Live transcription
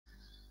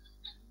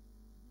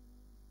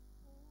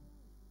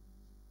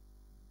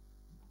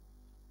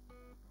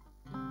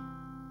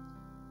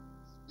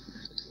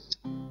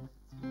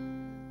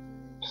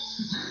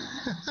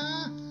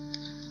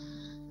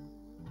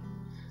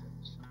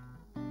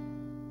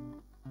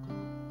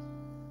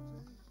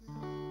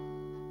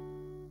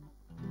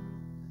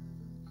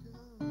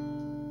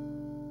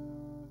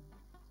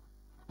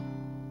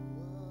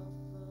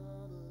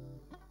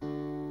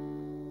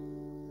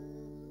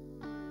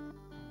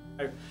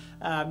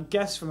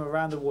Guests from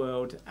around the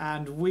world,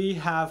 and we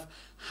have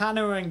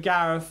Hannah and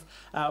Gareth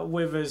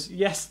with us.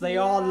 Yes, they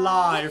are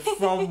live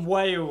from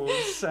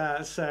Wales,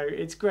 so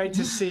it's great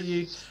to see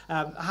you.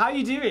 How are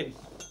you doing?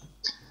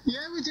 Yeah,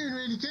 we're doing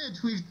really good.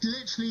 We've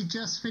literally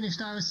just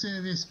finished our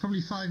service probably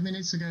 5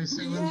 minutes ago,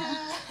 so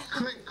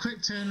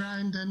quick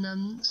turnaround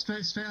and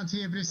straight onto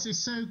here. But it's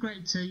so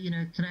great to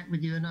connect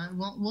with you. And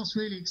what's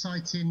really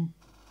exciting,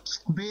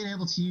 being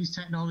able to use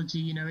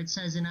technology. It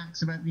says in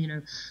Acts about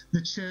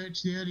the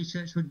church, the early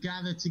church would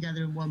gather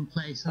together in one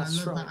place, and I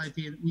love that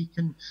idea that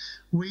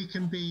we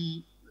can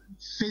be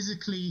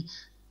physically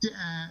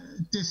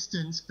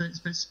distant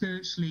but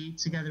spiritually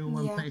together in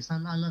one place.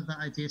 I love that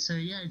idea. So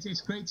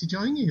it's great to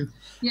join you.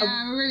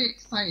 We're really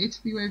excited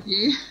to be with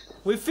you.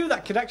 We feel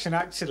that connection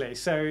actually,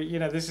 so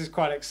this is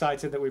quite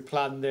exciting that we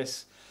planned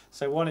this.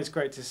 So one, it's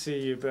great to see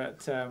you,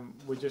 but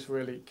we're just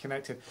really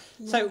connected.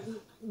 So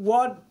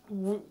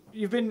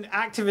you've been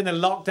active in the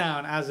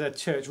lockdown as a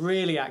church,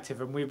 really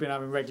active, and we've been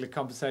having regular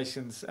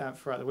conversations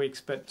throughout the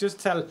weeks. But just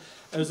tell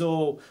us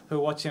all who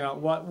are watching,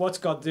 what's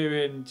God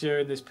doing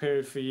during this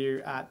period for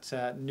you at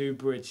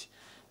Newbridge,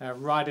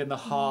 right in the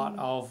heart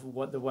of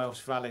the Welsh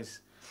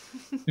Valleys?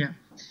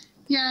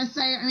 Yeah,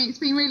 so it's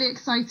been really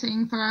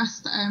exciting for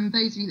us.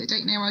 Those of you that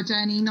don't know our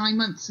journey, 9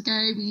 months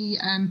ago we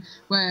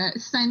were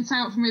sent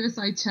out from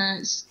Riverside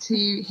Church to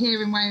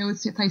here in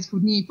Wales to a place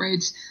called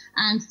Newbridge,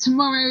 and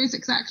tomorrow is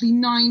exactly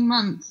 9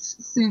 months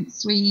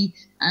since we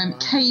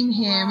came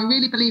here. We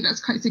really believe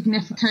that's quite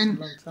significant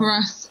for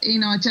us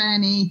in our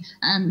journey.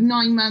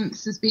 9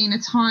 months has been a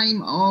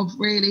time of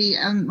really,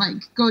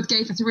 God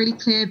gave us a really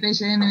clear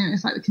vision, and it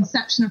was like the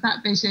conception of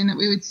that vision that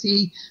we would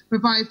see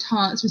revived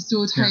hearts,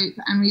 restored hope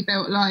and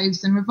rebuilt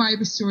lives, and Revive,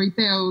 Restore,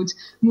 Rebuild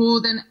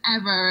more than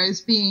ever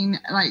as being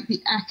like the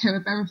echo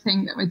of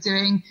everything that we're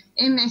doing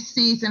in this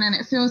season. And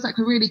it feels like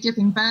we're really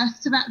giving birth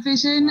to that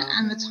vision,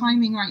 and the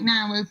timing right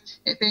now of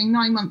it being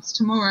 9 months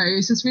tomorrow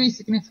is just really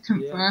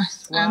significant for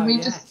us.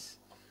 Just,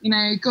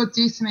 God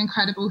do some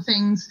incredible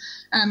things.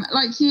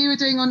 Like you were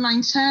doing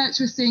online church,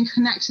 we're seeing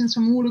connections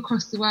from all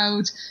across the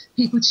world,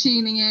 people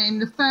tuning in.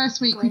 The first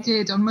week we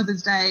did on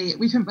Mother's Day,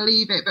 we couldn't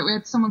believe it, but we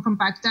had someone from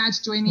Baghdad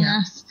joining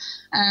us,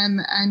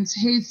 and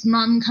his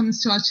mum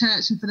comes to our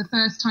church, and for the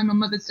first time on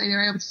Mother's Day they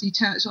were able to do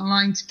church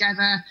online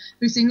together.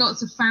 We've seen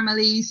lots of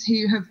families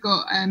who have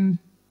got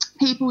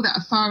people that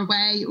are far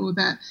away or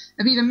that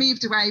have either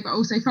moved away but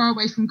also far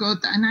away from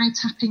God that are now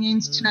tapping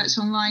into church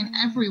online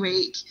every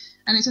week.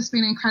 And it's just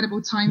been an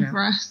incredible time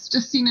for us.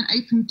 Just seen an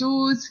open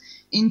doors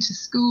into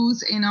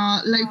schools in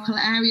our local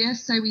area.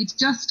 So we'd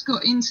just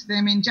got into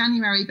them in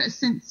January, but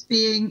since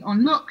being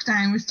on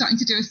lockdown, we're starting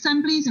to do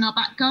assemblies in our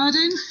back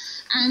garden,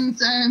 and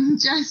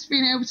just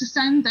being able to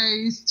send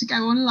those to go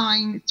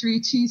online through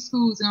 2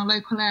 schools in our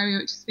local area,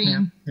 which has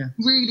been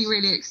really,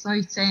 really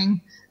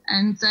exciting.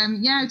 And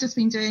I've just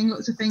been doing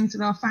lots of things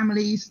with our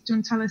families. Do you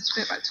want to tell us a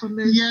bit about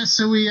toddlers? Yeah,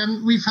 so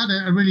we've had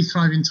a really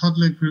thriving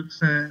toddler group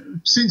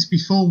since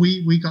before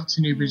we got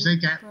to Newbridge. They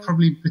get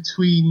probably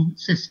between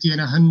 50 and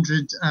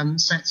 100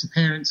 sets of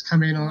parents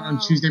come in on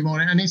Tuesday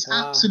morning, and it's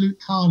absolute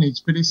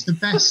carnage, but it's the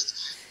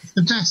best. It's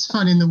the best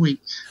fun in the week.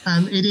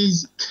 It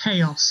is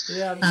chaos.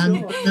 Yeah,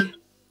 I'm sure.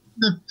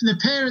 The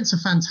parents are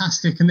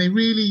fantastic, and they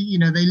really,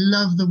 they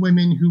love the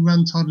women who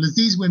run toddlers.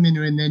 These women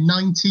are in their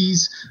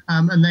 90s,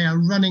 and they are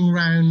running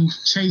around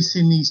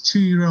chasing these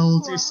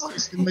 2-year-olds.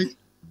 It's the most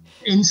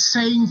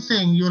insane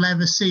thing you'll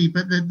ever see,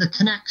 but the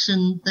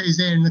connection that is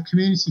there in the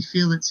community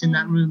feel that's in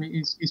that room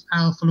is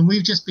powerful. And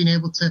we've just been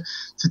able to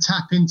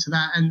tap into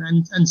that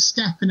and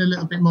step in a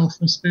little bit more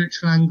from a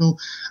spiritual angle.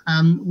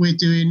 We're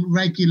doing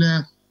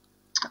regular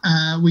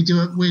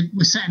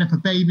we're setting up a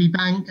baby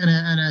bank and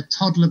a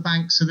toddler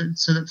bank so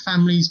that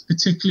families,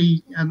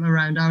 particularly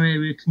around our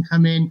area, can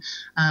come in,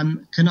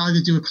 can either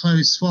do a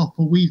clothes swap,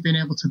 or we've been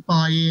able to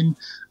buy in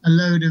a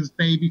load of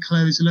baby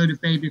clothes, a load of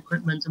baby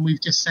equipment, and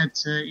we've just said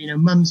to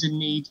mums in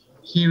need,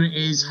 here it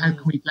is, how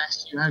can we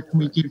bless you, how can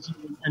we give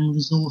you and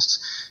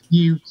resource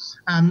you,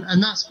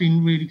 and that's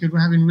been really good. We're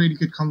having really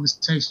good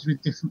conversations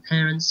with different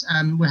parents.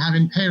 We're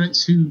having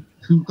parents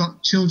who've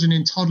got children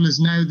in toddlers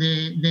now,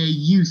 their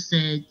youth,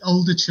 their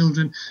older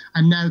children,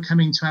 and now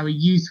coming to our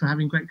youth. We're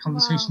having great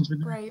conversations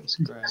with them.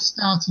 So we're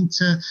starting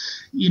to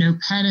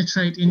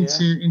penetrate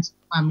into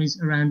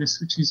families around us,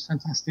 which is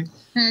fantastic.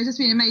 It's just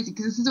been amazing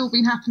because this has all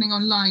been happening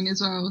online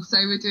as well. So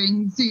we're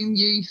doing Zoom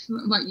Youth,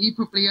 like you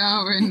probably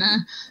are, and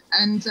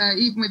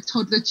even with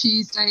Toddler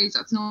Tuesdays,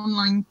 that's an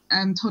online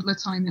toddler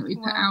time that we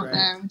put out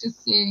there, and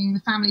just seeing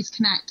the families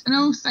connect, and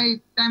also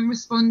them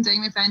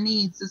responding with their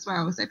needs as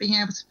well. So being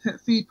able to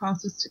put food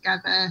parcels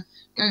together,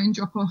 go and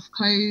drop off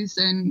clothes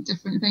and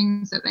different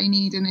things that they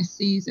need in this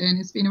season.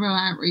 It's been a real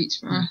outreach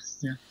for us.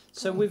 Yeah.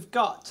 So we've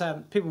got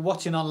people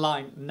watching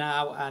online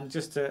now, and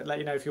just to let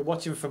you know, if you're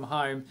watching from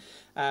home,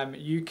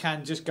 you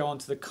can just go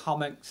onto the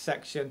comment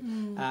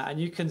section and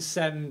you can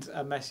send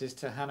a message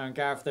to Hannah and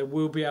Gareth. They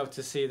will be able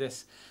to see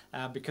this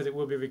because it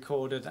will be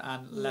recorded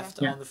and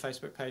left on the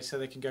Facebook page, so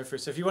they can go through.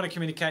 So if you want to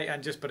communicate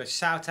and just put a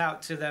shout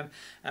out to them,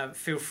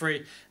 feel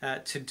free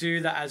to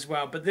do that as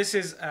well. But this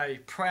is a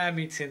prayer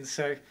meeting,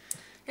 so...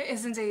 It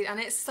is indeed, and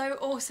it's so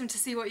awesome to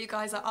see what you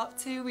guys are up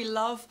to. We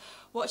love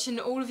watching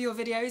all of your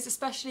videos,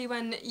 especially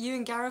when you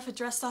and Gareth are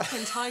dressed up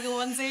in tiger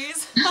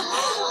onesies.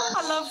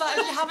 I love that.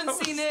 If you haven't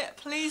seen it,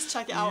 please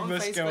check it out on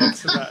Facebook. You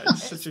must go onto that.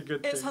 It's such a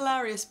good thing. It's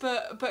hilarious.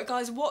 But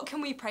guys, what can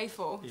we pray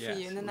for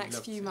you in the next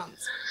few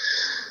months?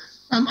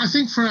 I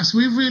think for us,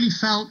 we've really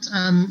felt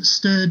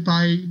stirred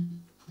by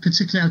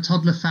particularly our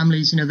toddler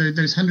families. You know,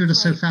 there's 100 or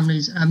so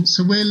families.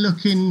 So we're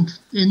looking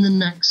in the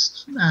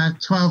next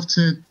 12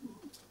 to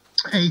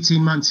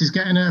 18 months is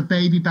getting a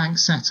baby bank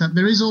set up.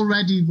 There is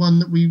already one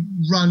that we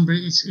run, but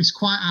it's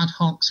quite ad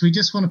hoc. So we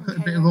just want to put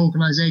a bit of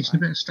organisation, a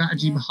bit of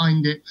strategy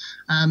behind it,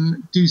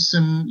 do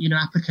some,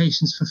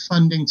 applications for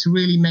funding to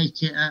really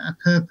make it a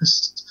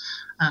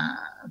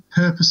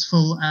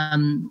purposeful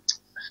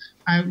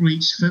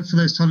outreach for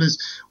those toddlers.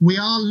 We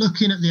are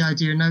looking at the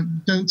idea, now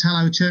don't tell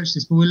our church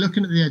this, but we're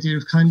looking at the idea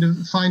of kind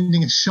of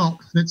finding a shop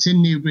that's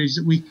in Newbridge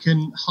that we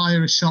can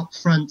hire a shop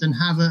front and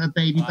have a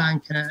baby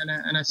bank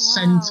and a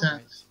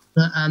centre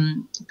that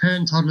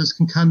parent toddlers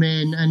can come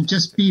in and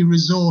just be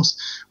resourced.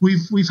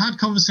 We've had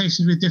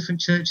conversations with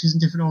different churches and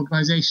different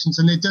organisations,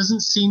 and there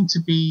doesn't seem to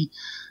be,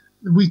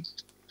 we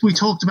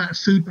talked about a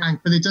food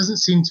bank, but there doesn't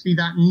seem to be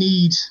that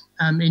need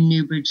in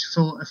Newbridge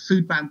for a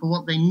food bank. But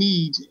what they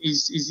need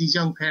is these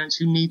young parents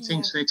who need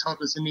things for their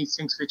toddlers and need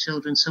things for their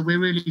children. So we're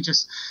really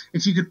just,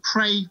 if you could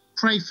pray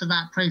for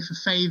that, pray for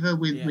favour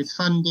with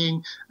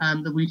funding,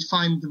 that we'd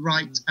find the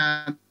right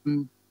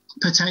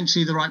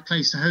potentially the right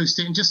place to host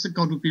it, and just that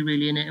God would be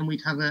really in it and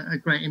we'd have a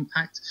great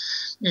impact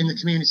in the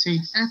community.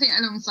 And I think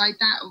alongside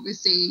that,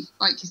 obviously,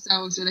 like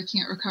yourselves, we're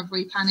looking at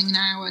recovery planning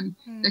now and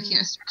looking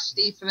at a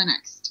strategy for the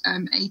next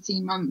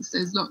 18 months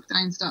as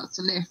lockdown starts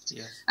to lift.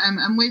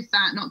 And with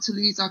that, not to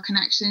lose our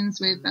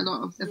connections with a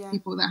lot of the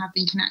people that have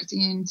been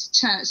connecting into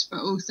church, but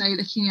also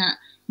looking at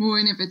more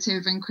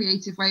innovative and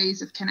creative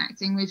ways of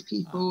connecting with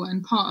people.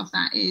 And part of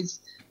that is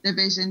the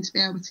vision to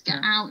be able to get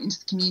out into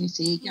the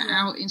community, get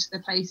out into the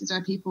places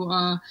where people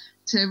are,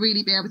 to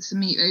really be able to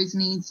meet those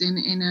needs in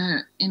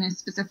a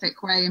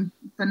specific way. And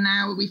for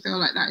now, we feel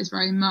like that is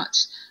very much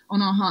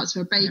on our hearts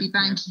for a baby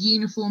bank,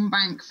 uniform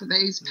bank for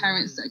those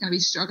parents that are going to be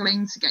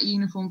struggling to get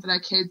uniform for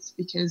their kids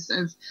because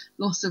of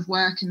loss of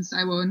work and so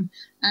on.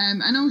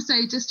 And also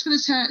just for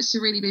the church to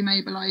really be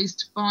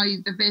mobilised by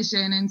the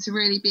vision and to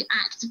really be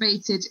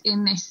activated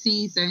in this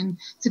season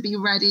to be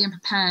ready and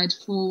prepared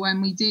for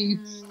when we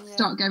do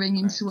start going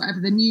into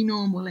whatever the new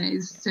normal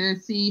is, to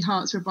see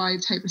hearts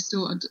revived, hope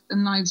restored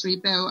and lives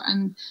rebuilt,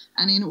 and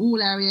in all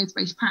areas,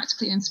 both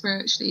practically and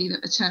spiritually,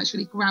 that the church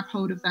really grab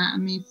hold of that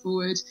and move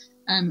forward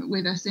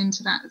with us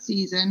into that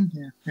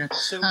season.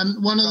 So,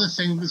 one other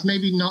thing was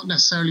maybe not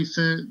necessarily for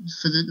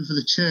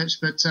the church,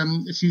 but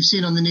if you've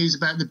seen on the news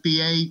about the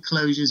BA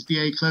closures,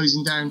 BA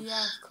closing down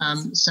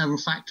several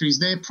factories,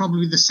 they're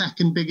probably the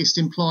second biggest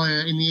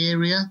employer in the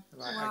area.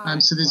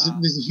 So there's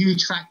a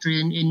huge factory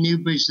in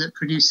Newbridge that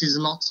produces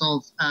lots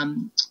of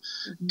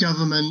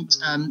government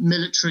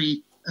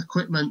military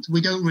equipment.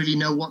 We don't really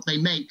know what they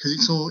make because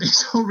it's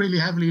all really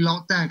heavily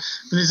locked down,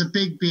 but there's a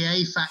big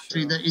BA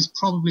factory that is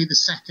probably the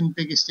second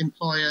biggest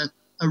employer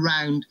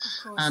around,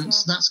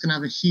 so that's going to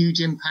have a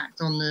huge impact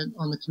on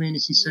the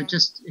community. So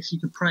just if you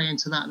could pray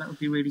into that would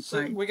be really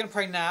great. We're going to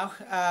pray now.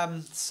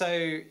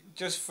 So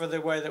just for the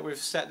way that we've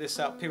set this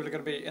up, people are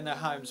going to be in their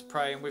homes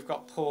praying. We've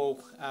got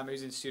Paul,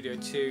 who's in Studio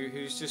 2,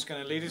 who's just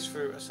going to lead us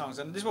through songs,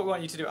 and this is what we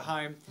want you to do at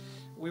home.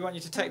 We want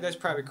you to take those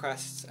prayer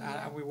requests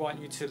and we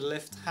want you to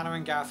lift Hannah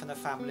and Gareth and their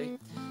family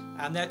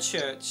and their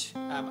church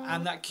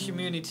and that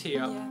community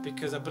up,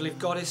 because I believe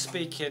God is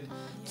speaking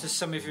to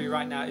some of you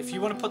right now. If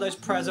you want to put those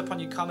prayers up on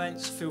your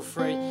comments, feel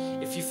free.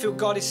 If you feel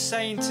God is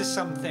saying to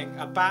something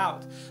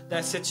about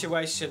their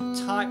situation,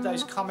 type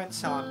those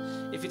comments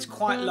on. If it's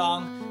quite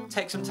long,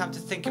 take some time to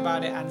think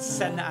about it and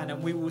send that in,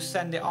 and we will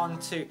send it on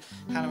to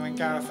Hannah and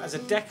Gareth as a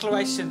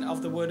declaration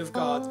of the Word of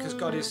God, because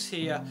God is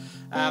here.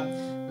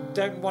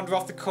 Don't wander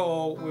off the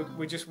call.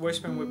 We're just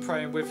worshiping, we're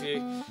praying with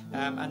you,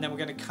 and then we're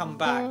going to come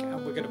back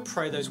and we're going to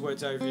pray those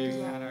words over you,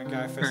 Hannah and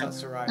Gareth, if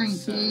that's all right.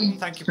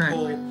 Thank you,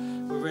 Paul.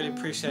 We really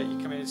appreciate you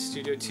coming into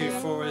Studio 2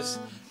 for us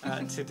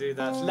to do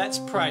that. Let's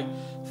pray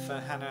for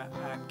Hannah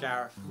and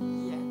Gareth.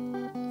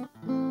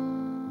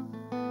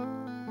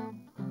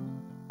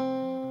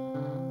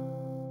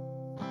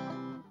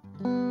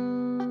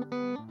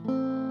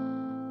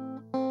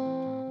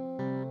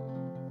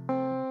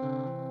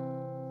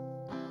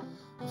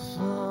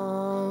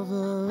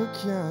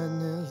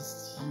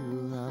 Kindness,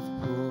 you have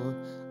poured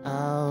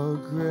out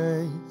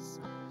grace.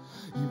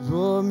 You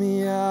brought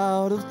me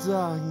out of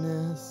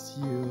darkness.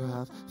 You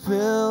have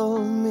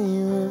filled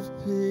me with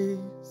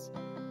peace.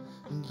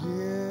 And give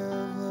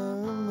her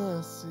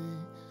mercy.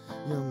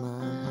 You're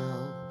my help.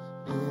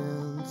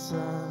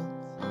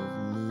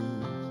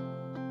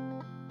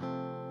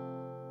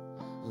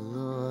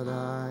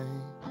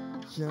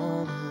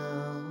 can't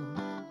help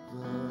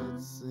but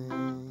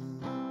sing.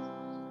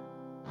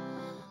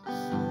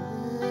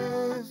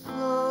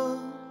 Faithful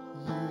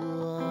you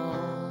are.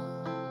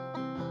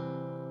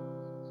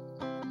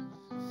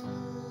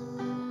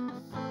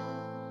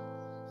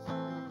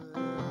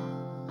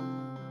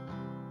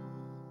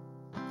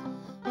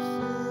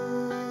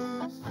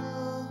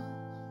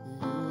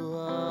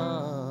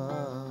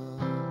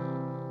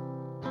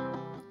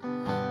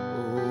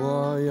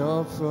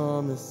 Your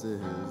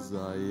promises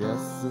are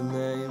yes and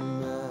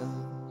amen.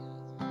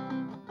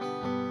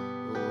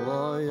 Oh,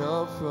 all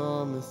your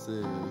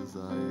promises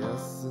are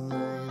yes and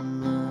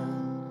amen.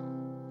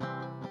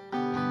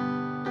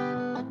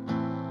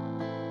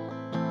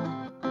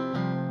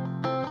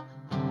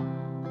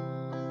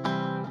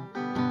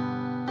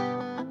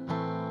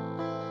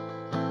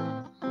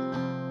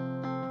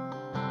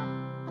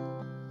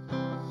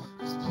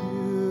 This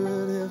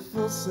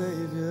beautiful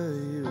Savior,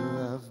 you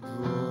have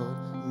brought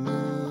me.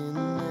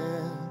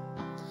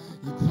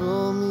 You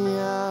pull me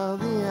out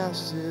the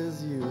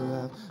ashes, you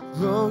have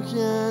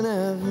broken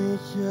every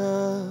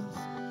curse.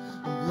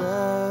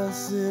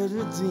 Blessed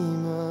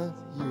Redeemer,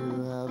 you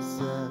have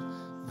set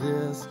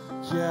this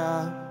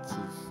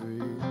captive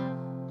free.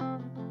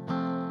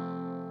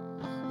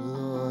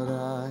 Lord,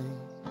 I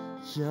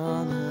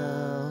can't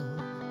help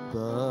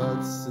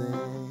but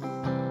sing,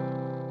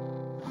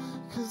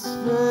 'cause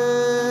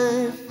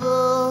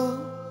faithful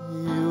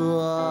you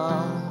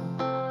are.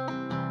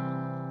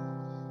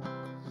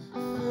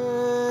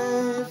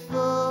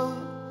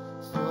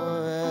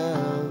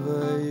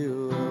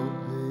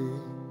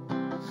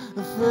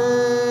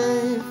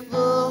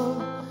 Faithful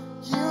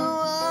you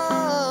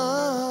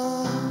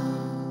are.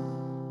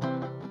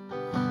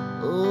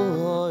 Oh,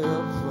 all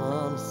your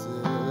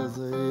promises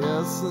are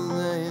yes and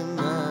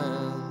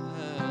amen.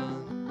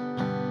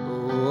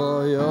 Oh,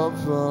 all your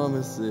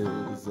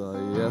promises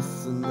are yes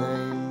and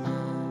amen.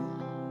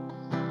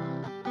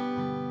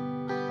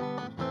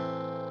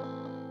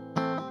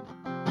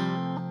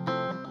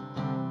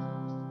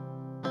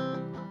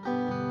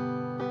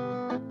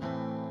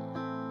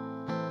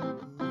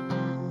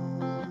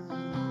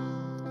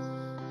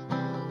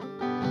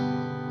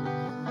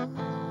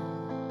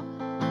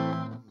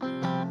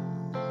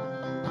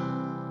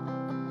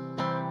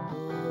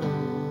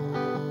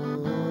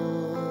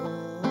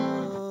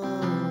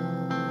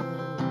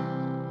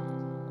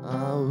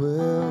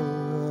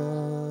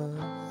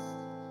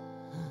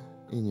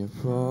 In your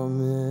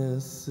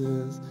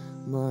promises,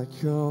 my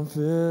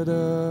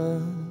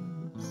confidence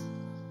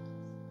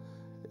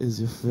is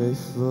your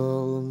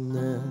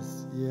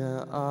faithfulness.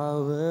 Yeah, I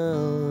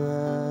will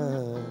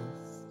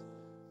rest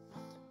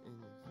in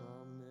your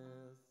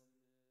promise.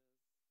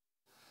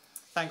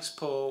 Thanks,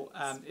 Paul.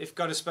 If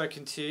God has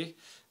spoken to you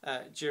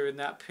during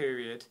that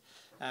period,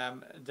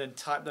 then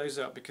type those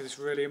up, because it's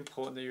really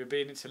important that you're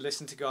obedient to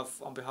listen to God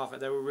on behalf of it.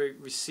 They will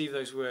receive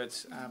those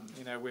words,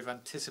 with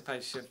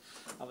anticipation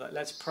of that.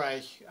 Let's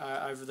pray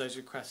over those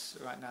requests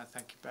right now.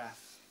 Thank you,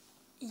 Beth.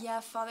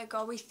 Yeah, Father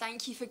God, we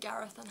thank you for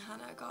Gareth and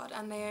Hannah, God,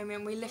 and Naomi,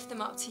 and we lift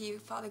them up to you,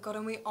 Father God,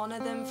 and we honour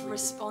them for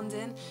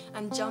responding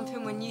and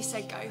jumping when you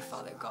said go,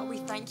 Father God. We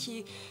thank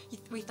you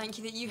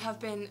that you have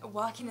been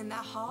working in their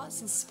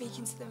hearts and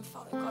speaking to them,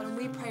 Father God, and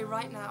we pray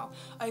right now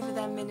over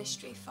their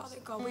ministry, Father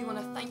God. We want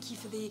to thank you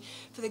for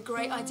the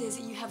great ideas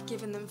that you have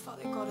given them,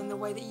 Father God, and the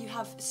way that you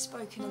have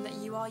spoken and that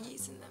you are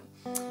using them.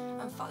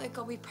 And Father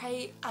God, we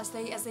pray as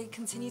they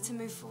continue to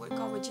move forward,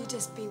 God, would you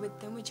just be with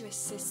them? Would you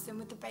assist them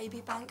with the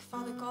baby bank,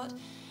 Father God?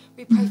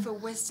 We pray for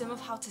wisdom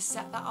of how to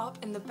set that up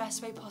in the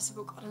best way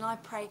possible, God. And I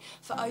pray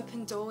for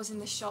open doors in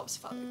the shops,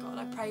 Father God.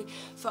 I pray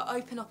for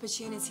open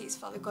opportunities,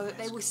 Father God, that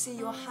they will see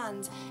your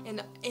hand in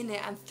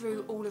it and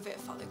through all of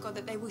it, Father God,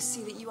 that they will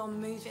see that you are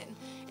moving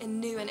in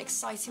new and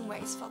exciting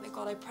ways, Father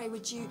God. I pray,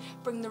 would you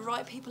bring the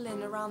right people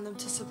in around them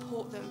to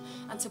support them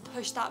and to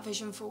push that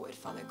vision forward,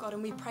 Father God.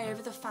 And we pray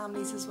over the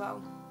families as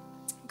well.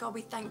 God,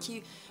 we thank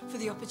you for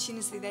the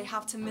opportunity they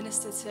have to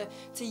minister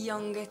to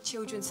younger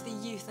children, to the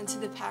youth and to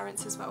the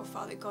parents as well,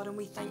 Father God. And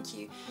we thank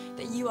you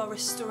that you are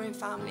restoring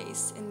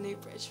families in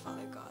Newbridge,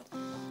 Father God.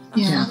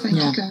 And Father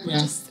God,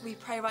 we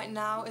pray right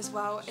now as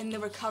well in the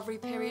recovery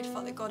period,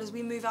 Father God, as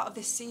we move out of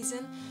this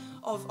season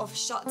of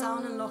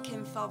shutdown and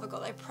lock-in, Father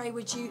God, I pray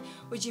would you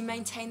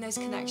maintain those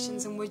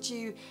connections, and would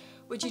you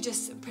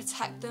just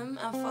protect them?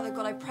 And Father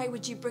God, I pray,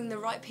 would you bring the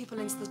right people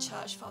into the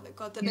church, Father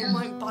God, that they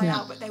won't buy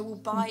out, but they will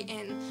buy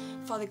in,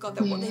 Father God,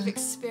 that what they've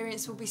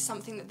experienced will be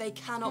something that they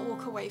cannot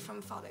walk away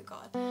from, Father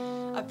God.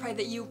 I pray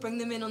that you'll bring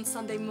them in on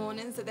Sunday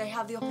mornings, that they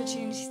have the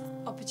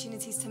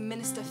opportunities to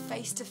minister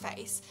face to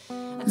face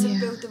and to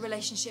build the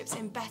relationships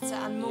in better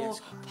and more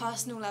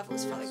personal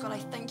levels, Father God. I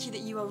thank you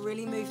that you are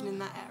really moving in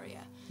that area.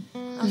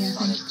 And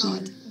Father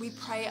God, we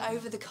pray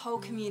over the whole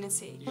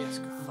community,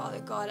 Father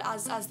God,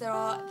 as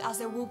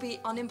there will be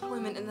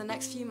unemployment in the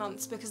next few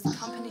months because the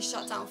company's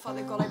shut down,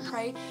 Father God. I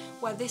pray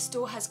where this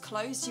door has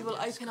closed, you will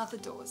open other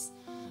doors.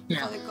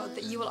 Father God,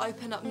 that you will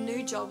open up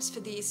new jobs for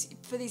these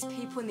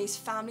people and these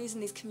families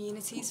and these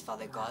communities,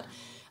 Father God.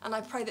 And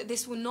I pray that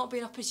this will not be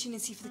an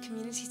opportunity for the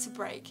community to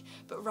break,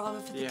 but rather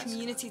for the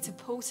community to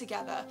pull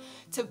together,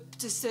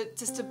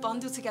 to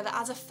bundle together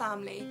as a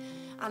family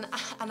and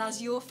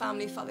as your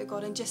family, Father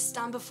God, and just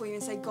stand before you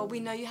and say, God, we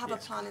know you have a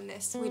plan in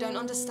this. We don't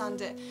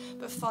understand it,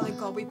 but Father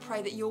God, we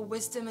pray that your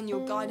wisdom and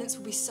your guidance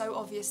will be so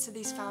obvious to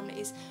these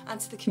families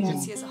and to the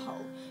community as a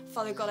whole.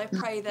 Father God, I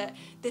pray that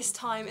this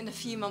time in a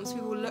few months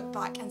we will look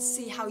back and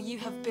see how you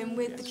have been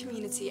with the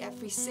community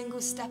every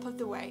single step of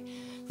the way,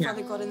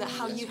 Father God, and that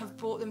how you have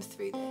brought them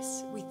through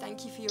this. We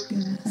thank you for your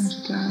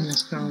goodness.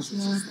 In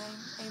Jesus'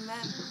 name,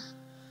 amen.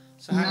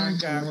 So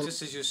Hannah,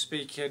 just as you're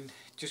speaking,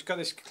 just got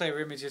this clear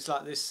image. It's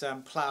like this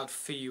ploughed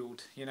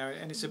field, you know,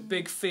 and it's a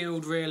big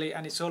field really,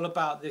 and it's all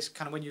about this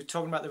kind of, when you're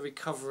talking about the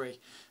recovery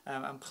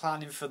and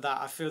planning for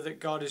that, I feel that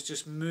God is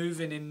just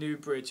moving in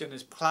Newbridge and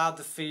has ploughed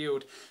the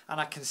field,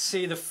 and I can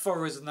see the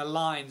furrows and the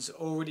lines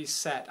already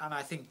set, and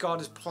I think God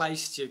has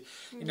placed you,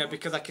 you know,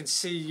 because I can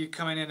see you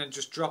coming in and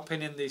just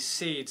dropping in these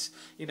seeds,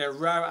 you know,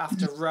 row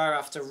after row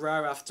after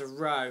row after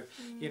row,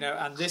 you know,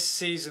 and this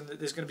season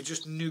there's going to be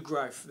just new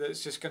growth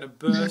that's just going to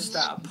burst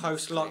out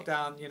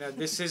post-lockdown. You know,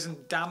 this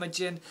isn't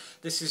damaging,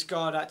 this is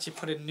God actually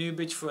putting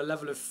Newbridge for a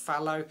level of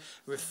fallow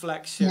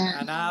reflection,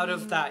 and out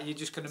of that you're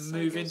just going to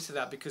move into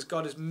that, because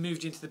God has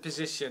moved you into the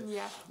position,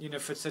 you know,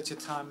 for such a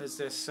time as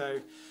this. So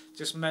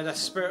just may the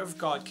Spirit of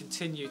God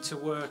continue to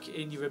work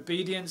in your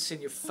obedience, in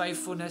your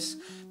faithfulness,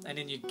 and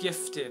in your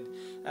gifting,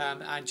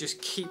 and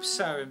just keep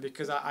sowing,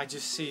 because I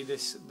just see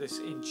this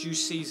in due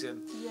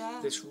season,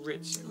 this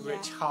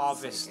rich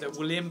harvest that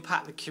will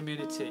impact the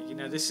community. You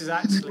know, this is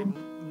actually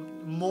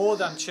more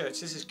than church,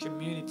 this is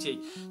community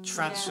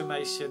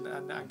transformation,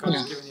 and God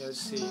has given you those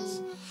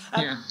seeds.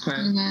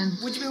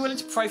 Would you be willing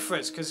to pray for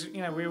us? Because,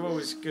 you know, we're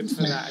always good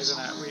for that, isn't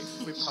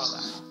it? We part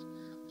that.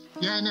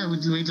 Yeah, no,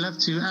 we'd love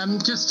to.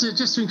 Just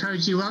to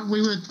encourage you,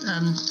 we would,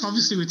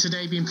 obviously with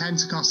today being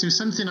Pentecost, there was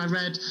something I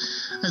read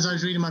as I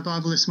was reading my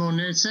Bible this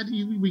morning. It said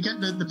we get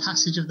the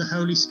passage of the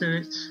Holy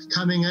Spirit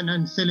coming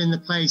and filling the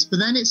place. But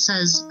then it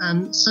says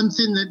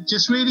something that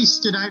just really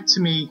stood out to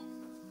me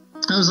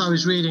as I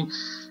was reading.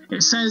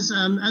 It says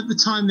at the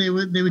time they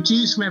were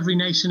Jews from every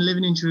nation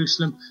living in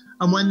Jerusalem,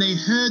 and when they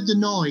heard the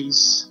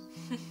noise,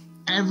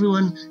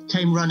 everyone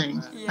came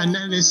running. And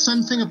there's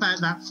something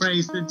about that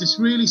phrase that just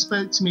really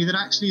spoke to me, that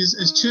actually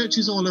as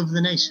churches all over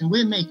the nation,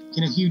 we're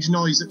making a huge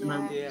noise at the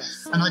moment.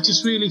 And I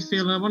just really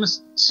feel, and I want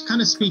to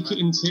kind of speak it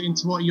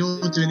into what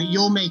you're doing, that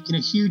you're making a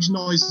huge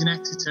noise in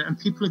Exeter, and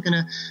people are going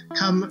to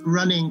come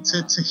running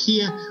to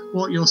hear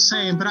what you're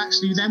saying, but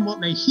actually then what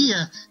they hear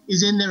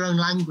is in their own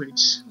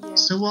language.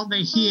 So what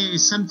they hear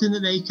is something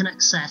that they can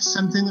access,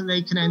 something that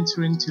they can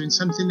enter into, and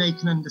something they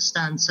can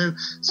understand. So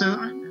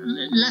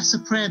less a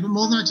prayer, but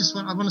more than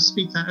I want to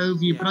speak that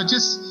over you. But I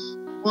just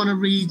want to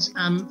read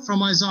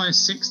from Isaiah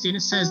 60, and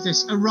it says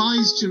this: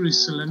 "Arise,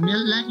 Jerusalem,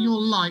 let your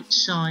light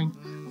shine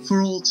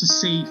for all to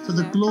see, for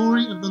the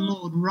glory of the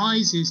Lord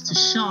rises to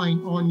shine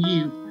on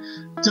you.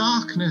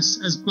 Darkness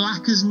as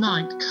black as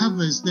night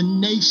covers the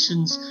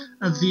nations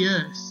of the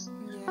earth,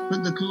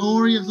 but the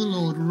glory of the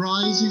Lord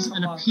rises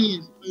and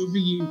appears over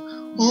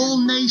you. All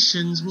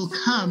nations will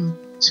come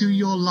to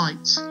your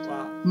light.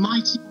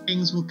 Mighty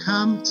kings will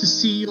come to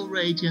see your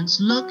radiance.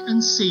 Look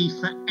and see,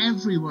 for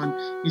everyone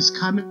is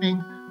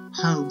coming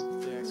home."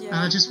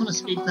 I just want to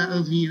speak that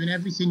over you and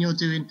everything you're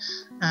doing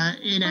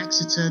in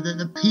Exeter, that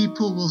the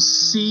people will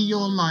see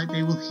your light,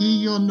 they will hear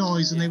your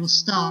noise, and they will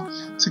start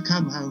to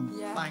come home.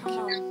 Thank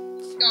you.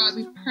 God,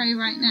 we pray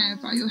right now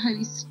by your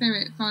Holy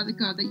Spirit, Father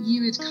God, that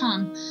you would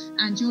come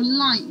and your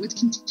light would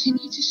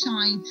continue to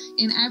shine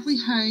in every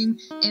home,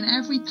 in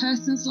every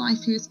person's life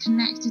who is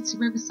connected to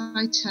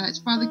Riverside Church.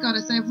 Father God,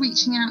 as they're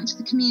reaching out into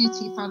the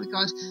community, Father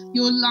God,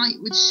 your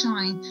light would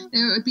shine.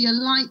 There would be a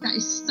light that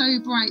is so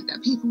bright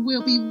that people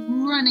will be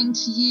running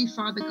to you,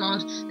 Father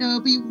God. They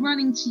will be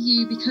running to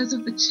you because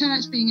of the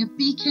church being a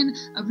beacon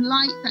of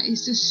light that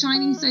is just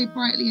shining so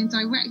brightly and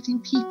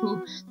directing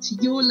people to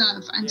your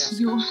love and to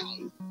your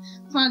hope.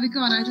 Father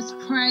God, I just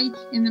pray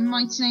in the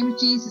mighty name of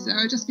Jesus that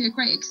there will just be a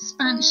great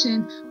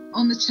expansion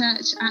on the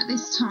church at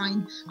this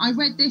time. I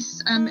read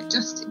this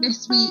just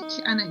this week,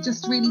 and it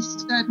just really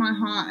stirred my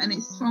heart, and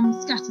it's from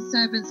Scattered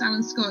Servants,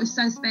 Alan Scott. It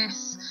says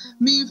this: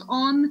 move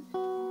on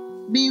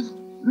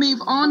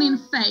in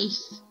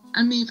faith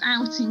and move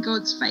out in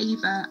God's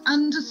favour.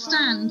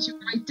 Understand your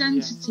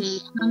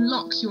identity and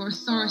unlock your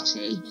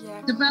authority.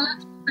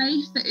 Develop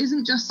faith that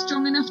isn't just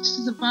strong enough to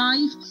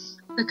survive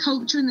the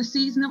culture and the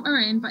season that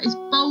we're in, but is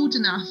bold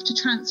enough to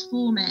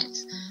transform it.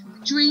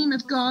 The dream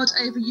of God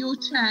over your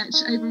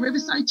church, over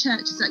Riverside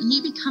Church, is that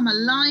you become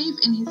alive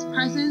in his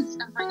presence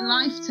and bring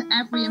life to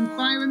every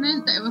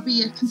environment, that it will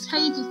be a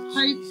contagious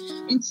hope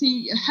into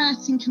a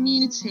hurting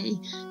community.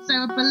 So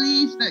I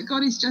believe that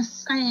God is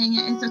just saying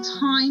it is a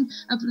time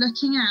of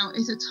looking out,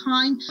 it's a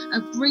time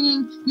of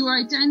bringing your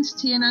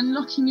identity and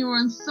unlocking your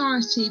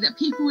authority, that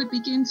people would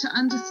begin to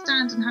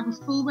understand and have a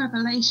full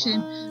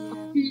revelation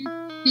of who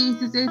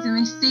Jesus is in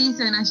this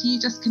season, as you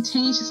just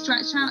continue to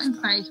stretch out in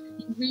faith,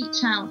 you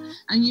reach out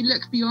and you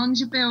look beyond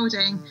your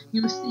building,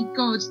 you will see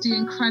God do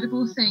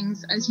incredible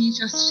things as you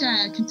just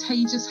share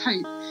contagious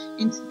hope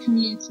into the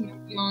community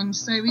and beyond.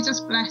 So we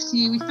just bless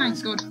you, we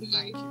thank God for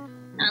you,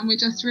 and we're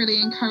just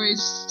really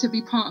encouraged to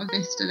be part of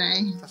this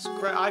today. That's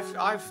great.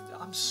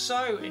 I'm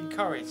so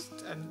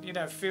encouraged,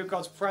 and feel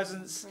God's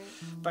presence,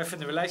 both in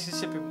the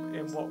relationship,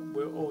 in what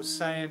we're all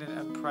saying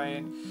and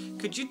praying.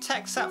 Could you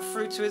text that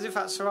through to us if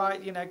that's all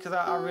right? Because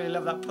I really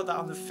love that. Put that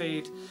on the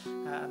feed,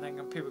 and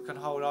then people can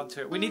hold on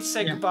to it. We need to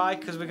say goodbye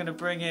because we're going to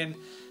bring in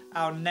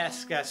our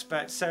next guest,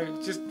 but so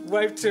just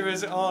wave to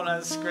us all on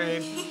the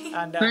screen.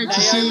 And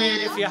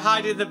Naomi, if you're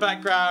hiding in the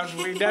background,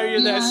 we know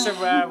you're there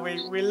somewhere.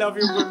 We love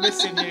you. We're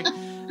missing you.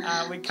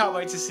 We can't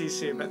wait to see you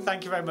soon. But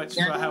thank you very much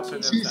for helping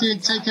us. See you soon.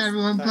 Take care,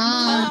 everyone.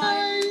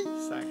 Bye.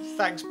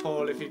 Thanks,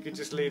 Paul. If you could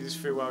just lead us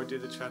through while we do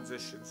the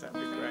transitions, that'd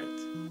be great.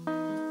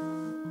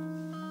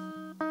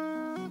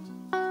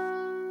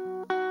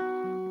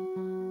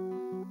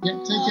 Yeah,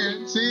 take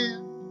care. See ya.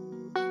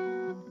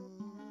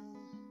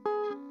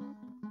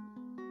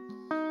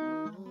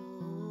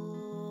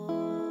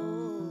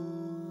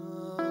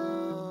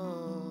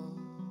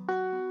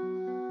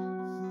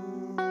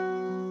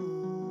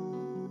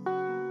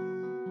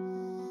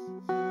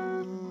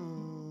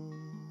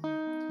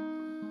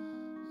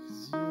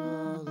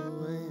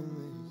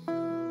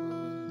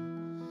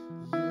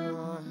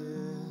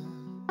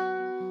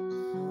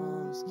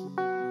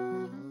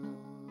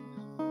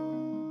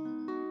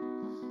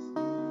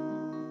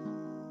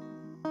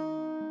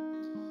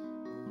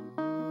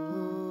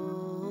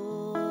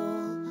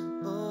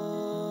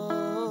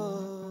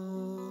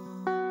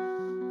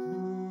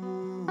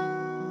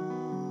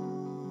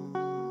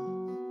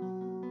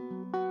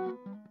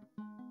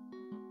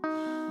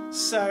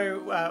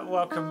 So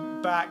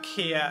welcome back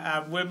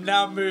here. We're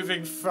now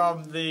moving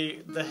from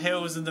the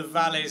hills and the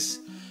valleys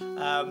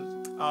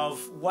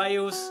of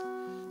Wales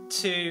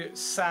to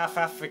South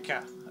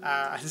Africa.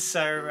 And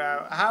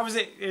so how was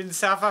it in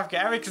South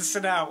Africa? Eric and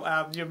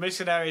Sanel, you're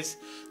missionaries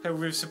who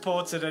we've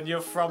supported, and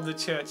you're from the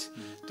church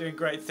doing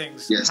great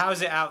things. Yes. How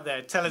is it out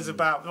there? Tell us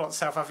about what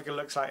South Africa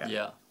looks like.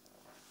 Yeah.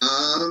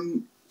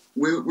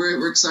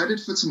 We're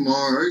excited for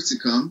tomorrow to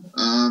come.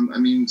 I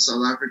mean,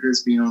 South Africa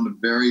has been on a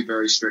very,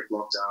 very strict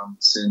lockdown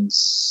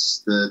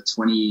since the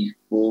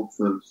 24th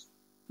of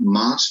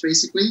March,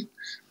 basically.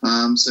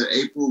 So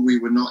April, we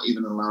were not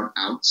even allowed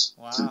out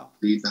to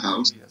leave the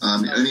house.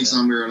 The only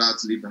time we were allowed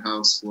to leave the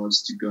house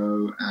was to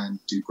go and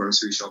do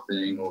grocery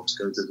shopping or to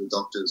go to the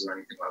doctors or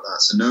anything like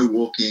that. So no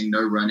walking,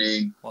 no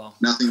running,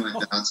 nothing like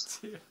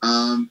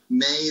that.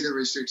 May, the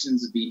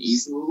restrictions have been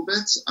eased a little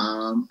bit,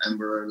 and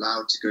we're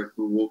allowed to go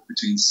for a walk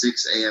between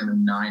 6 a.m.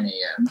 and 9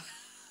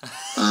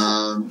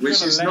 a.m.,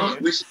 which is not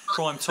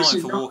prime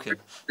time for walking.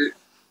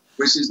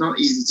 Which is not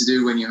easy to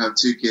do when you have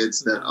two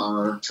kids that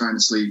are trying to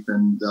sleep,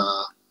 and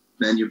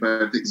then you're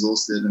both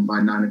exhausted, and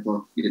by 9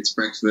 o'clock it's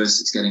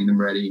breakfast, it's getting them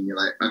ready, and you're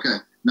like, okay,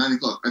 9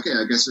 o'clock, okay,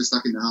 I guess we're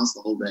stuck in the house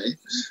the whole day.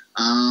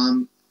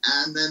 And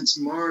then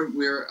tomorrow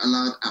we're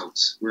allowed out.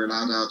 We're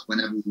allowed out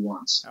whenever we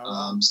want.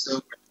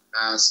 Still wearing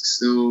masks,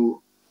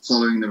 still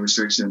following the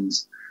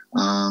restrictions,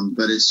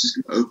 but it's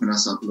just going to open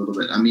us up a little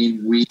bit. I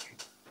mean, we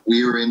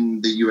were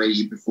in the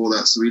UAE before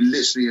that, so we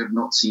literally have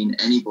not seen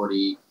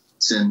anybody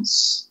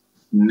since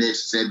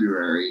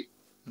mid-February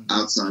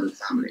outside of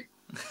family.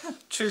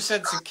 True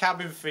sense of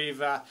cabin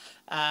fever.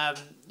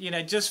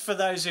 Just for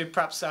those who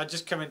perhaps are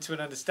just coming to an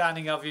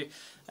understanding of you,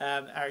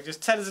 Eric,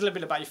 just tell us a little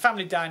bit about your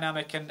family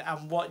dynamic and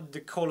what the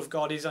call of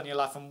God is on your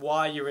life and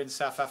why you're in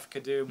South Africa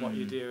doing what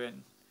you're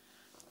doing.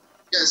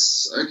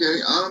 Yes, okay.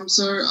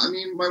 So, I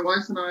mean, my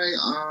wife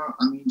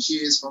and she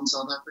is from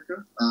South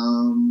Africa,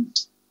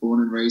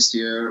 born and raised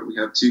here. We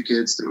have two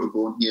kids that were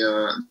born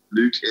here.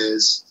 Luke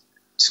is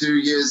 2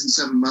 years and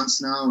 7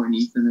 months now, and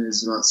Ethan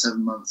is about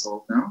 7 months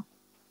old now.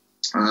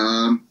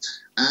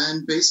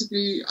 And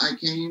basically, I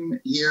came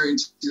here in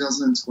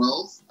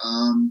 2012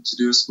 to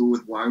do a school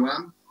with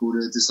YWAM called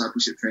a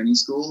Discipleship Training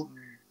School,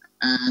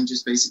 and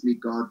just basically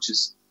God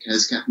just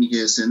has kept me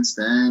here since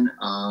then.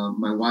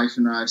 My wife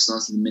and I have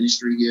started a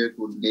ministry here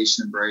called Engage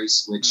and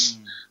Embrace, which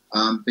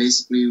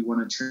basically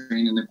want to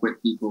train and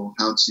equip people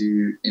how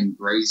to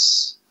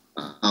embrace,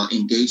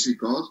 engage with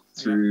God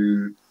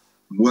through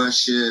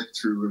worship,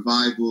 through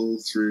revival,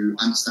 through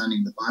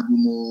understanding the Bible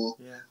more,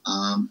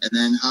 and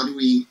then how do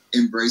we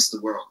embrace the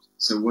world?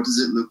 So what does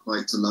it look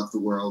like to love the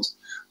world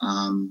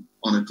on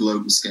a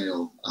global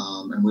scale?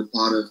 And we're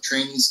part of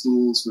training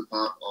schools, we're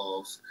part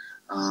of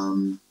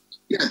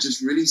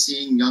just really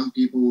seeing young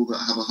people that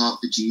have a heart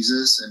for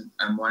Jesus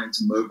and wanting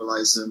to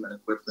mobilize them and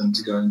equip them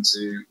to go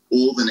into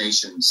all the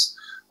nations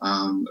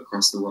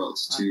across the world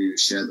to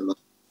share the love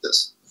of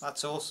this.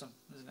 That's awesome.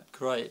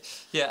 Great.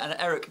 Yeah, and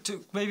Eric,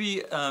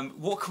 maybe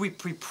what could we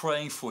be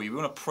praying for you? We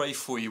want to pray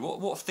for you.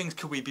 What things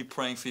could we be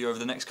praying for you over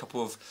the next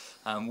couple of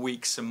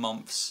weeks and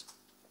months?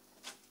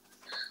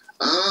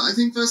 I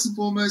think first and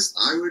foremost,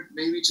 I would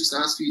maybe just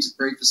ask for you to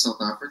pray for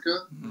South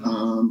Africa.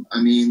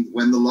 I mean,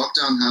 when the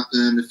lockdown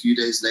happened, a few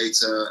days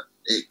later,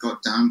 it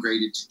got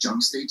downgraded to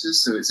junk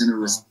status, so it's in a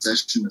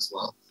recession as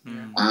well,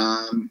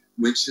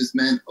 which has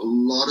meant a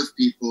lot of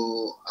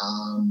people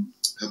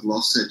have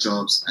lost their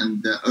jobs,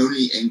 and their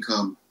only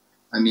income,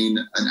 I mean,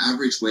 an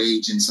average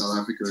wage in South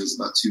Africa is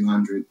about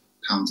 £200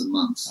 a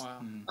month.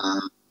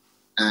 Wow.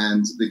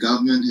 And the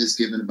government has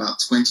given about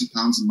 £20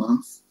 a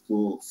month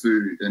for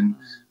food. And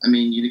I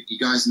mean, you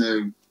guys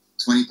know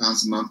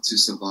 £20 a month to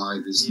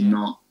survive is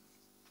not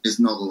a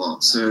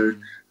lot. So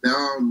there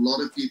are a lot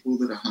of people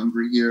that are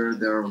hungry here.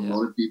 There are a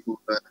lot of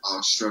people that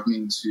are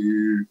struggling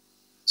to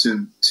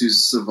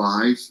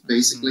survive,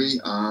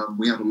 basically.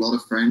 We have a lot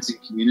of friends in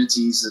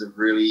communities that have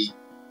really,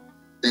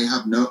 they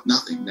have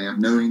nothing. They have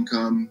no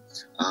income,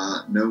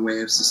 no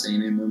way of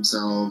sustaining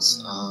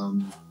themselves.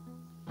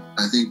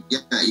 I think,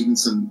 even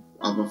some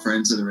of our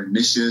friends that are in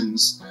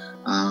missions,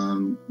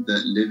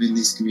 that live in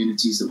these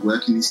communities, that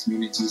work in these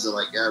communities, are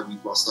like,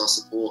 we've lost our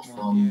support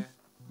from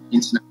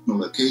international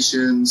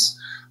locations.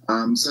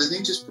 So I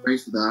think just pray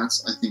for that,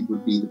 I think,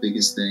 would be the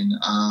biggest thing.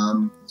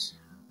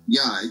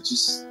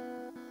 Just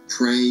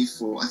pray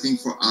for, I think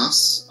for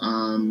us,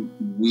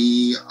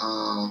 we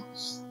are,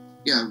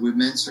 we're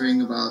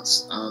mentoring about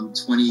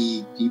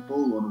 20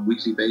 people on a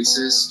weekly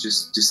basis,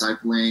 just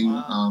discipling,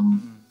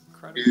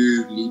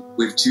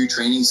 with 2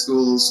 training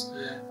schools.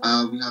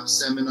 We have a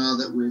seminar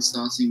that we're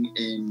starting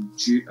in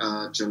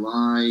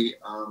July.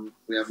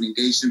 We have an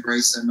Engaged and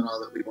Embrace seminar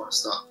that we want to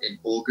start in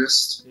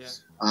August.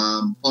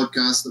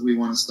 Podcast that we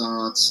want to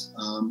start.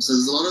 So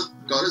there's a lot of,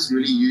 God has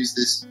really used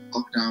this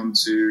lockdown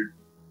to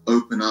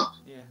open up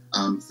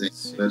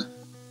things. But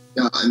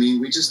I mean,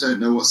 we just don't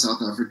know what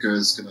South Africa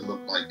is going to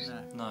look like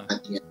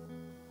at the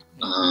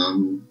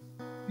end.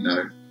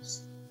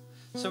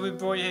 So we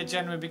brought you here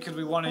generally because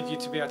we wanted you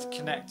to be able to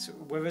connect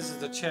with us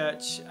as a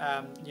church,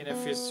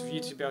 for you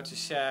to be able to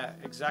share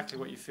exactly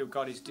what you feel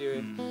God is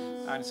doing.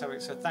 And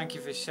so thank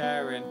you for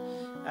sharing.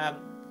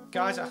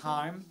 Guys at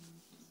home,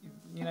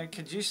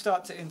 could you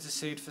start to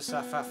intercede for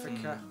South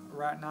Africa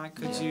right now?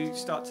 Could you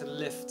start to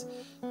lift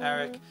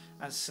Eric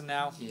and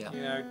Sanel,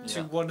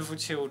 2 wonderful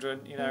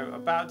children,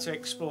 about to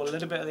explore a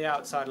little bit of the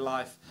outside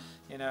life,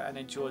 and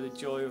enjoy the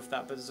joy of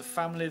that. But as a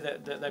family,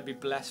 that they'd be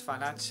blessed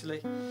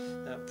financially.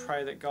 That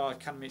pray that God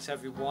can meet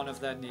every one of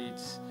their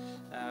needs,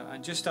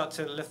 and just start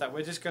to lift that.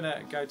 We're just going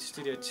to go to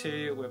Studio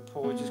 2, where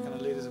Paul is just going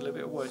to lead us a little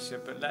bit of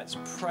worship. But let's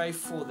pray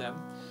for them.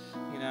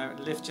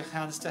 Lift your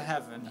hands to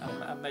heaven,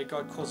 and may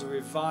God cause a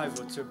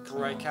revival to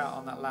break out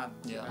on that land.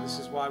 This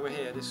is why we're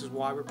here. This is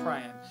why we're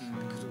praying,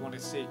 because we want to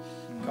see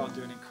God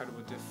do an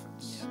incredible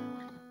difference.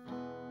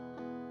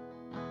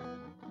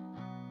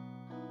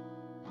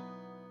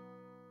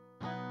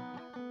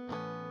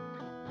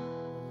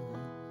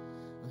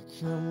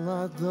 Come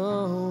like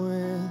the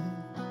wind,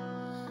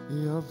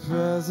 your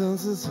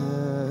presence is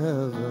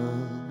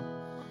heaven,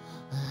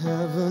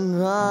 heaven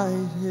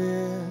right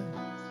here,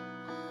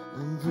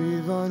 and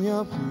breathe on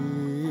your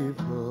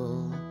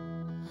people,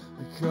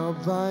 call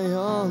by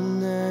your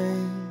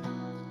name,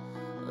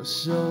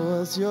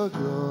 show us your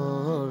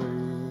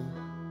glory,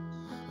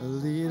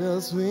 lead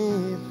us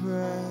we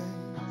pray,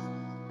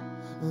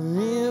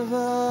 revive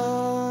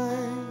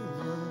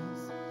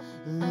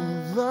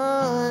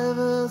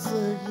us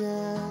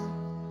again.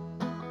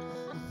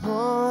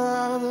 Pour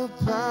out the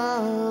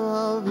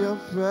power of your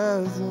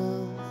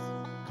presence.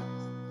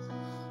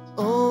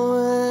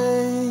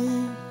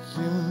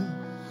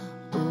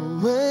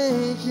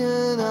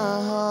 Awaken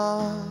our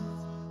hearts.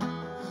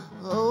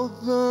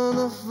 Open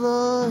the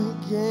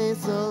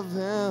floodgates of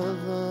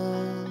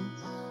heaven.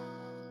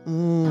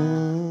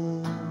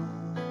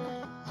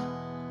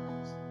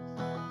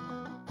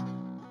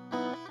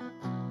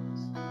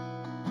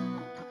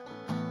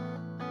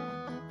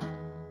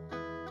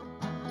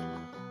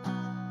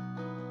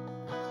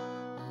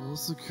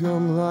 So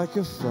come like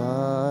a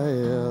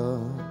fire,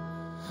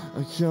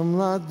 come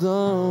like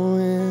the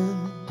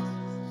wind.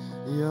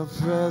 Your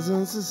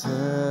presence is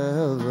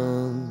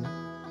heaven,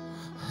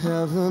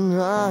 heaven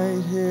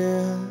right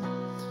here.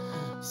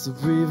 So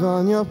breathe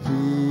on your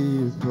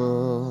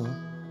people,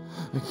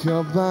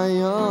 call by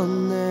your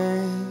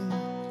name.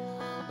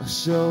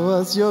 Show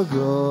us your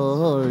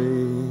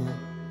glory,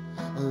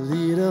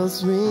 lead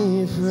us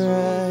we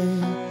pray,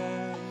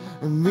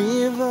 and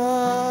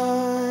revive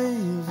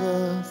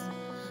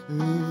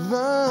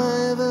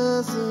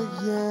us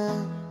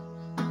again.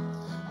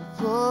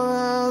 Pour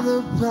out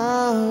the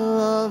power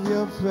of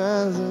your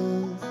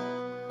presence.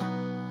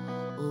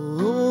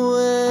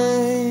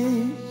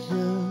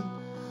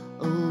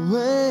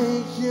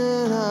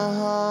 Awaken our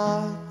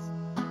hearts.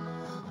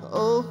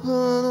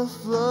 Open the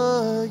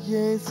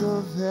floodgates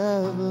of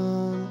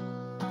heaven.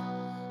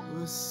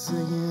 We're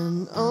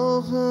singing,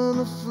 open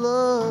the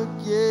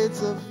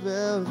floodgates of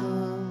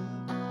heaven.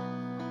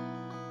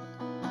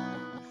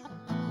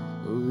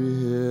 We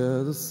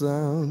hear the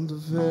sound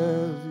of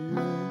heavy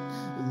rain,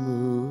 the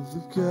move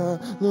of God,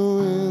 the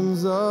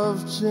winds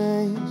of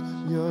change.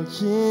 Your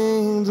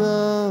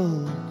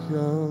kingdom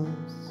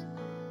comes,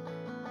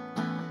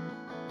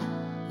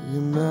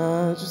 your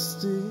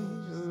majesty,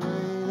 your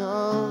reign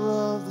of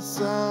love, the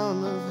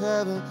sound of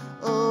heaven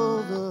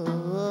over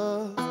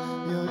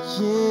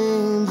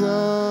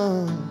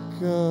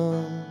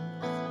come.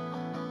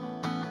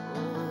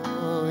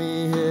 Oh, we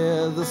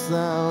hear the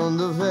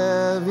sound of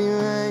heavy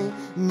rain,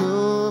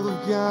 move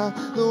of God,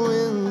 the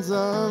winds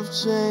of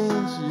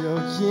change, your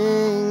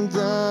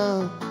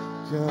kingdom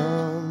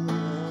come.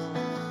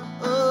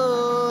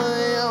 Oh,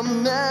 your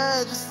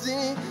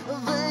majesty,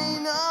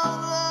 reign of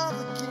love,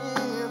 the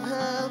King of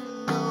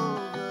heaven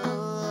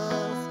over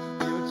us,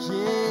 your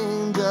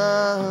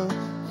kingdom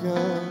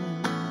come.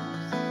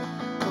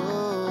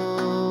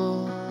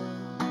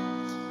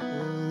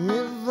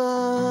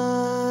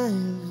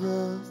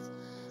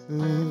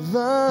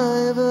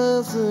 Revive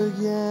us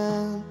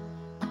again.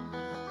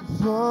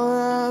 Pour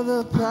out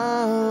the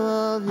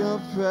power of your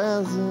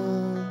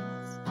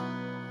presence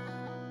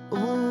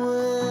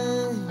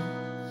away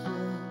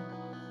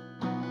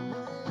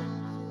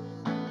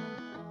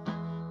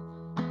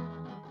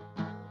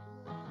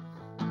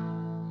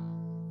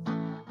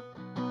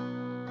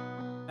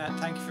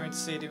Thank you for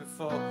interceding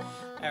for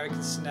Eric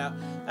and Snell.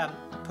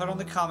 Put on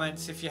the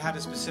comments if you had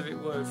a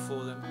specific word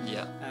for them.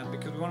 Yeah.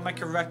 Because we want to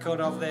make a record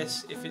of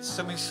this. If it's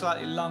something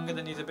slightly longer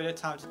that needs a bit of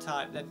time to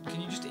type, then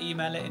can you just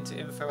email it into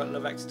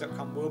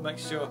info@loveexeter.com? We'll make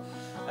sure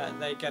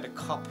they get a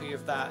copy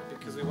of that,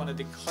 because we want to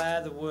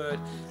declare the word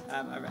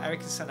of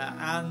Eric and Snell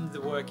and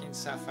the work in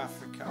South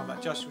Africa of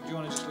that. Josh, would you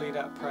want to just lead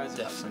out prayers?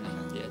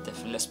 Definitely. Yeah,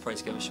 definitely. Let's pray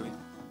together, shall we?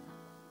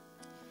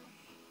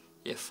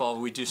 Yeah, Father,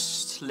 we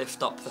just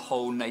lift up the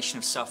whole nation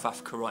of South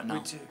Africa right now.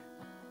 We do.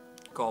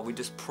 God, we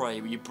just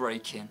pray, will you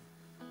break in?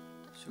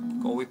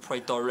 God, we pray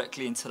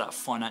directly into that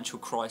financial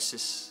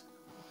crisis.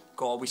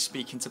 God, we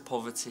speak into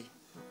poverty.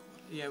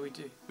 Yeah, we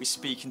do. We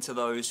speak into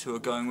those who are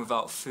going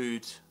without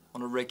food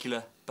on a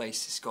regular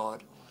basis,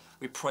 God.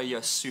 We pray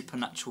your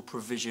supernatural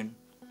provision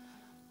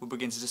will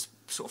begin to just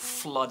sort of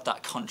flood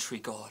that country,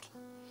 God.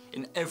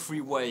 In every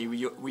way,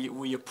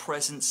 will your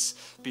presence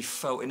be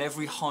felt in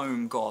every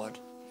home, God.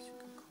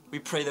 We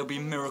pray there'll be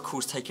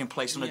miracles taking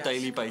place on a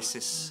daily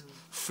basis.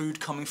 Food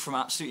coming from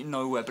absolutely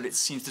nowhere, but it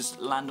seems to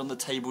just land on the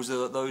tables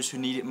of those who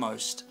need it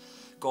most.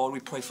 God, we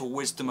pray for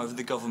wisdom over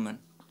the government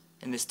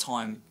in this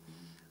time.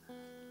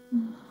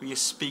 Will you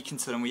speak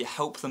into them? Will you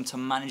help them to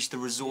manage the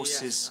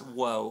resources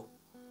well?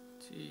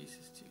 Jesus.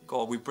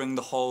 God, we bring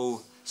the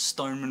whole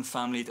Stoneman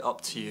family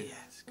up to you.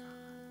 Yes, God.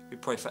 We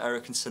pray for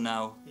Eric and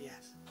Sanel,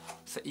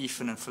 for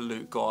Ethan and for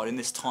Luke. God, in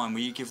this time, will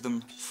you give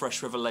them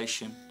fresh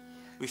revelation?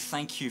 We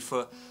thank you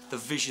for the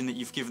vision that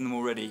you've given them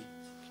already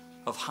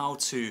of how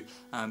to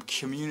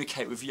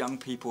communicate with young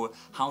people,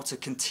 how to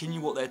continue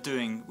what they're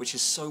doing, which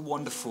is so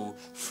wonderful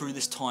through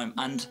this time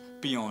and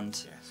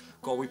beyond. Yes.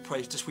 God, we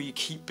pray just will you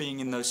keep being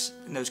in those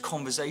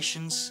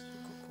conversations.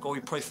 God,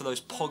 we pray for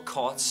those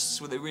podcasts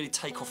where they really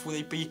take off. Will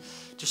they be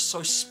just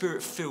so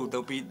spirit-filled?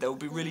 They'll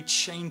be really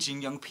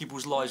changing young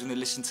people's lives when they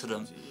listen to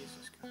them.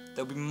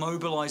 They'll be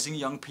mobilizing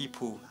young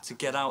people to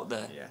get out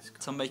there,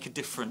 to make a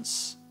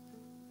difference.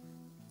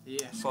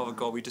 Yes. Father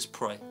God, we just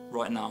pray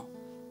right now.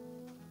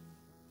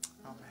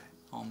 Amen.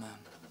 Amen.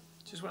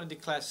 Just want to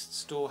declare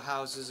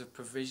storehouses of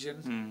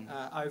provision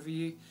over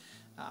you,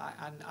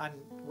 and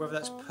whether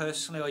that's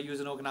personally or you as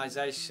an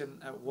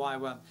organisation at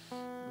YWAM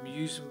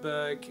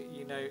Musenberg,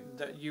 you know,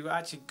 that you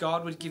actually,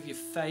 God would give you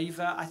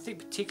favour. I think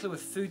particularly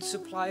with food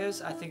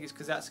suppliers, I think it's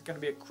because that's going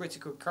to be a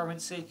critical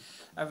currency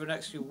over the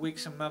next few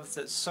weeks and months,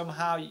 that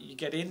somehow you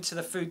get into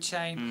the food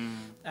chain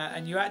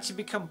and you actually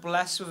become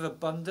blessed with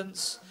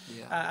abundance.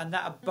 And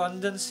that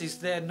abundance is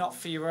there not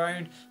for your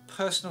own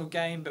personal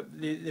gain, but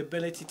the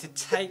ability to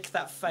take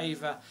that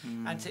favour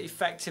and to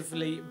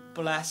effectively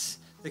bless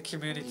the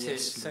community.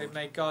 Yes, so Lord.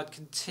 may God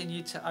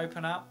continue to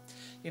open up,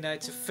 you know,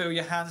 to fill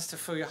your hands, to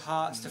fill your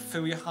hearts, to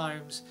fill your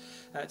homes,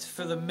 to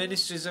fill the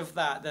ministries of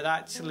that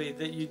actually,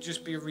 that you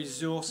just be a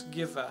resource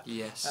giver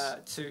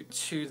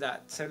to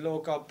that. So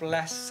Lord God,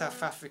 bless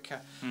South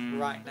Africa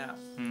right now.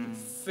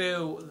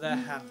 Fill their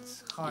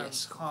hands,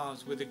 homes,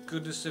 hearts with the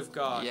goodness of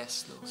God.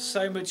 Yes, Lord.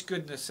 So much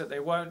goodness that they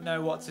won't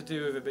know what to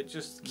do with it, but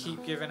just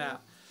keep giving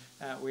out.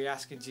 We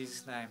ask in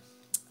Jesus' name.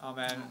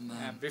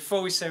 Amen.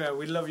 Before we say that,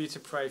 we'd love you to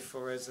pray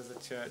for us as a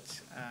church.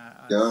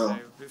 So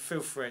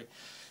feel free.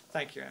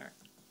 Thank you, Eric.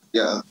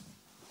 Yeah.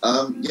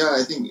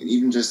 I think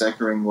even just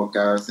echoing what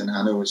Gareth and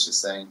Hannah was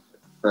just saying,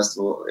 first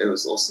of all, it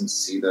was awesome to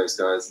see those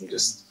guys and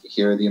just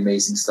hear the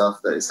amazing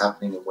stuff that is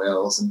happening in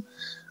Wales. And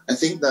I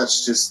think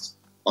that's just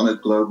on a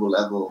global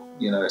level.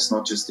 You know, it's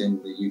not just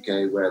in the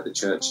UK where the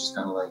church is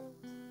kind of like,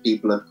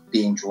 people are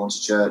being drawn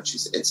to church.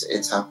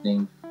 It's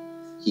happening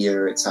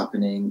here, it's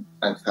happening.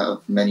 I've had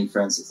many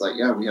friends. It's like,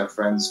 we have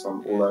friends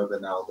from all over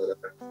now that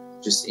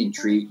are just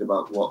intrigued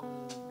about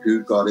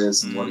who God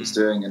is and what He's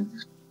doing. And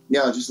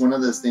just one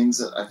of those things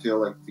that I feel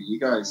like for you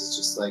guys is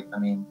just like, I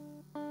mean,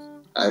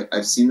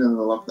 I've seen it in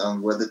the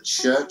lockdown where the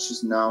church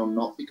has now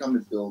not become a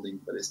building,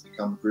 but it's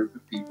become a group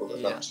of people that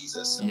love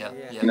Jesus. And,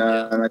 and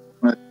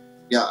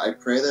I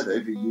pray that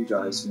over you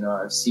guys. You know,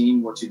 I've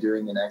seen what you're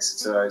doing in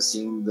Exeter. I've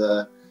seen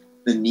the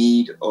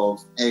need of,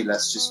 hey,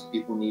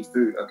 people need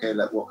food. Okay,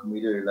 what can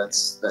we do?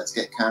 Let's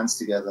get cans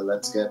together.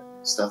 Let's get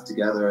stuff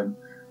together.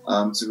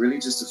 And to really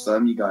just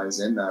affirm you guys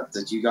in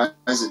that you guys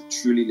are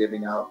truly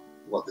living out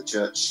what the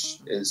church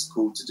is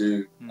called to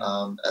do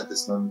at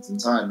this moment in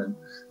time, and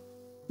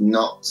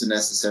not to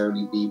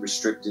necessarily be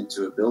restricted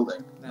to a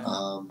building.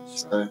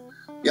 So,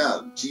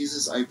 yeah,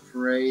 Jesus, I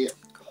pray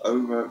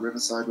over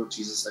Riverside, Lord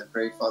Jesus, I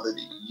pray, Father,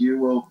 that you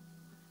will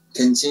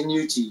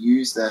continue to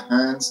use their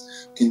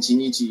hands,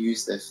 continue to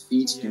use their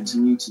feet,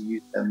 continue to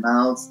use their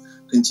mouths,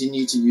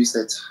 continue to use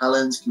their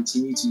talent,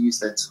 continue to use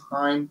their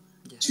time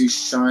to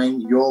shine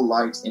your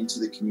light into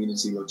the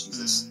community, Lord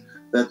Jesus.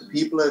 That the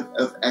people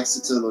of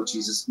Exeter, Lord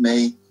Jesus,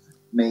 may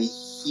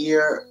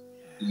hear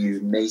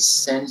you, may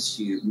sense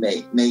you,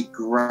 may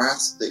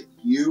grasp that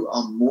you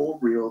are more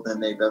real than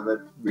they've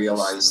ever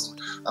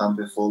realized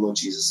before, Lord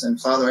Jesus.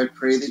 And Father, I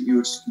pray that you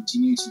would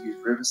continue to use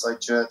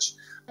Riverside Church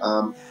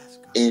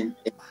in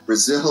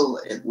Brazil,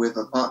 with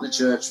a partner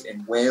church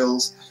in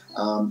Wales,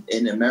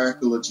 in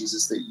America, Lord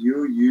Jesus, that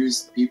you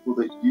use the people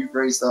that you've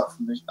raised up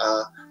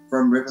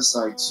from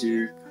Riverside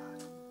to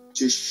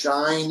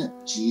shine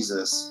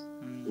Jesus,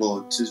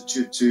 Lord,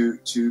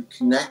 to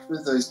connect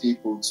with those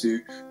people,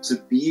 to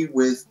be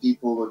with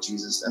people, Lord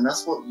Jesus. And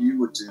that's what you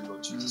would do,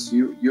 Lord Jesus.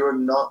 You're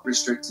not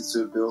restricted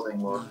to a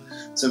building, Lord.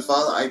 So,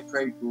 Father, I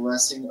pray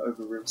blessing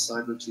over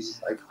Riverside, Lord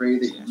Jesus. I pray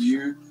that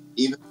you,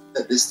 even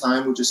at this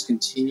time, will just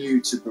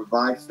continue to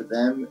provide for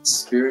them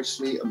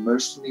spiritually,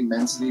 emotionally,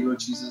 mentally, Lord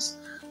Jesus.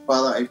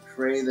 Father, I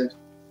pray that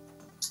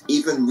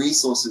even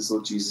resources,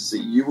 Lord Jesus, that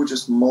you will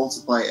just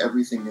multiply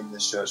everything in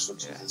this church, Lord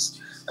Jesus.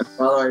 And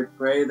Father, I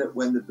pray that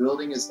when the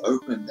building is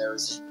open, there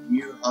is a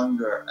new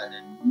hunger and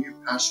a new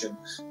passion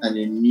and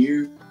a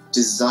new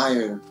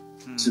desire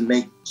to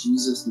make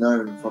Jesus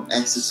known from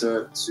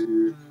Exeter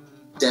to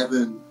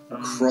Devon,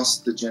 across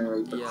the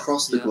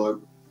across the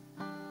globe.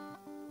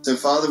 So,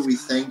 Father, we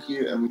thank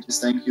you, and we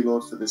just thank you,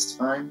 Lord, for this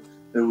time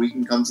that we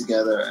can come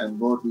together. And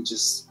Lord, we're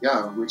just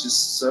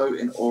so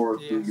in awe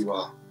of who you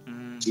are.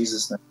 In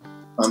Jesus' name,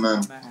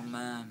 amen.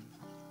 Amen.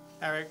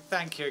 Eric,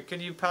 thank you. Can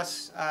you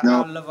pass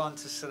our love on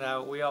to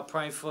Sunil? We are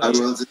praying for you. I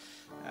will. He's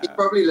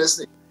probably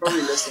listening. Right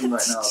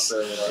now.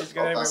 So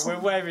we're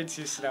waving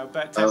to you, Sunil.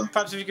 But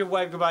perhaps if you could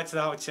wave goodbye to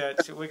the whole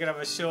church. We're going to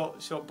have a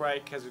short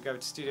break as we go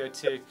to Studio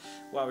 2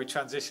 while we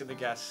transition the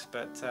guests.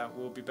 But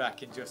we'll be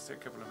back in just a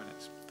couple of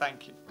minutes.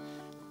 Thank you.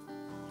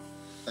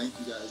 Thank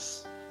you,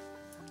 guys.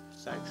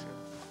 Thanks.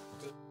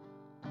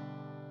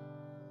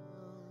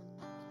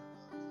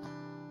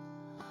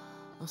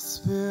 A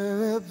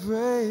spirit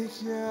break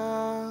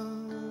out,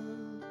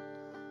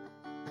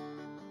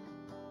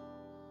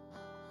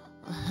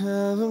 a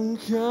heaven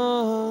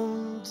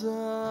come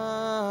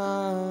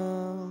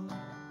down,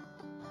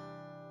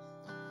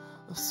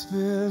 a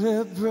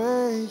spirit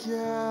break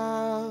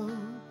out,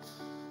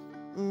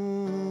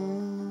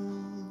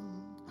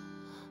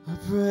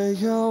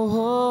 break our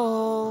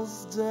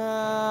walls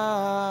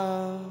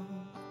down,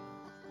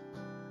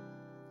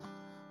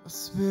 a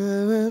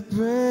spirit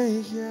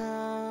break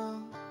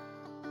out,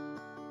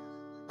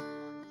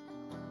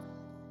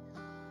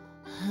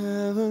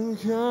 heaven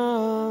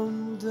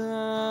come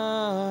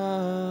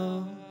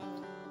down,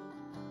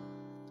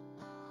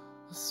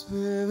 a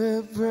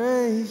spirit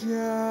break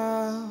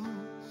out,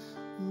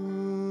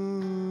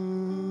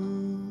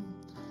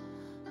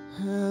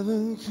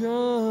 heaven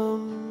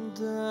come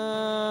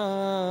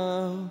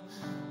down,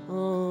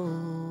 oh.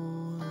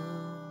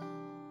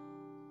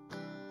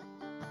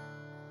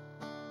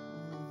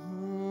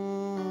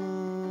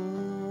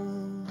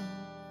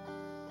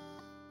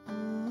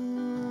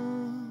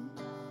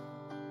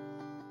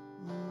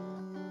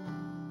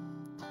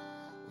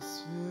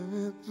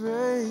 Spirit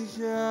break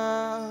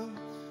out,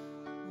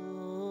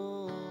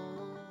 oh.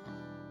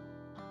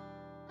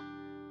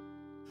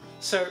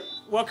 So,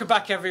 welcome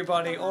back,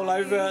 everybody, all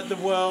over the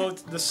world.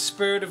 The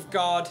Spirit of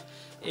God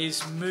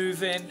is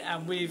moving,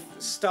 and we've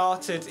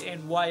started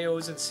in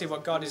Wales and see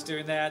what God is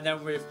doing there, and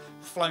then we've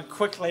flown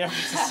quickly over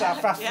to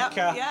South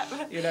Africa,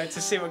 you know,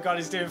 to see what God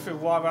is doing through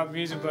YWAM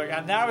Musenberg,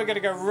 and now we're going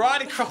to go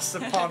right across the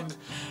pond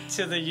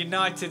to the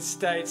United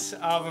States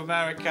of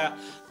America,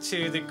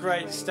 to the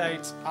great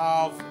state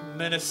of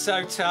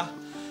Minnesota,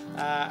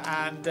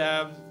 and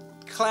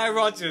Claire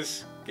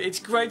Rogers. It's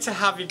great to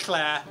have you,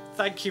 Claire.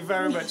 Thank you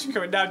very much for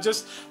coming. Now,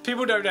 just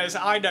people don't know this,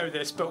 I know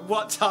this, but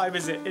what time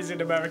is it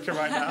in America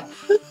right now?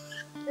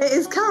 It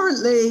is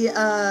currently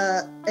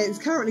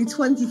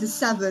 20 to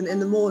 7 in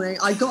the morning.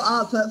 I got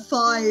up at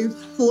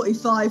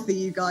 5:45 for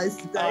you guys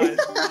today.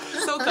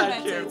 So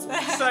thank you.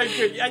 So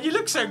good. And you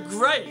look so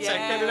great. Yeah. So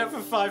getting up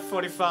at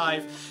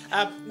 5:45.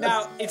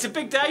 Now, it's a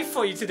big day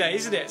for you today,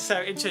 isn't it? So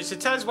in church. So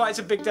tell us why it's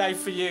a big day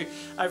for you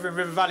over in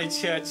River Valley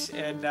Church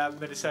in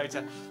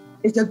Minnesota.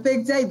 It's a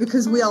big day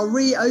because we are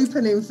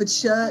reopening for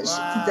church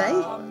today,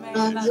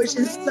 which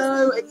is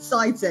so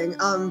exciting.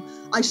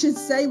 I should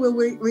say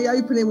we're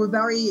reopening with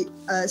very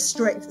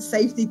strict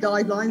safety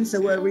guidelines.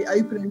 So we're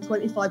reopening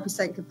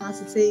 25%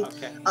 capacity,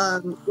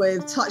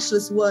 with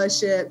touchless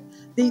worship,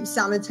 deep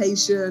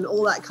sanitation,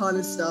 all that kind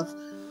of stuff.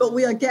 But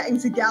we are getting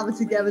to gather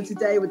together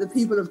today with the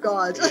people of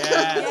God.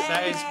 Yeah,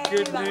 that is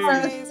good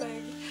news.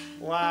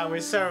 Wow,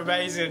 it's so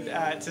amazing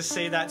to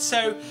see that.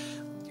 So,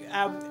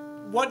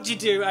 what do you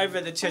do over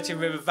at the church in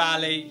River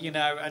Valley, you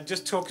know, and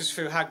just talk us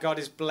through how God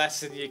is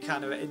blessing you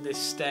kind of in this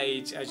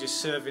stage as you're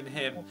serving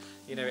him,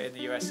 you know, in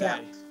the USA.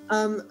 Yeah.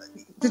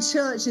 The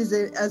church is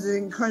an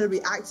incredibly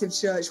active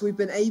church. We've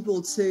been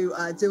able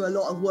to do a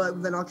lot of work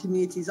within our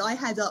communities. I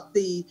head up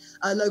the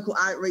local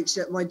outreach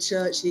at my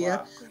church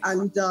here,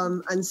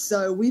 wow. And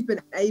so we've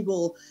been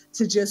able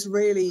to just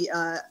really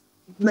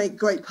make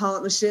great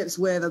partnerships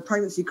with a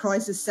pregnancy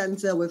crisis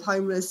center, with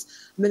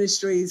homeless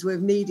ministries,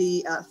 with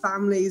needy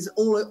families,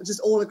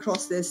 all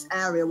across this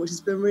area, which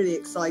has been really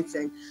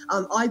exciting.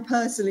 I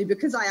personally,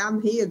 because I am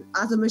here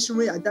as a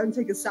missionary, I don't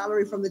take a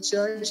salary from the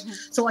church,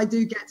 so I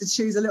do get to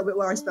choose a little bit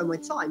where I spend my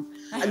time.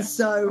 And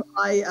so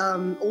I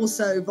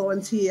also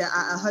volunteer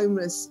at a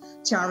homeless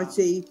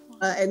charity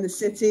in the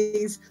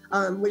cities,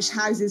 which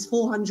houses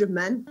 400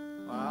 men.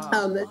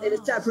 Wow. In a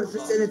separate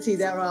facility,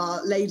 there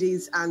are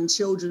ladies and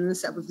children in a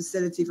separate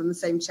facility from the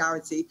same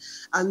charity,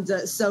 and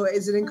so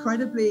it's an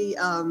incredibly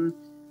humbling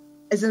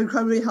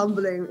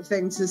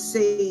thing to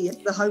see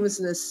the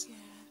homelessness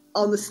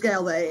on the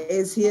scale that it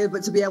is here,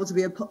 but to be able to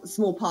be a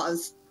small part of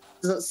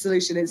the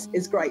solution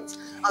is great.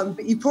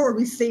 But you've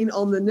probably seen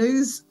on the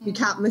news, you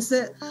can't miss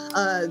it,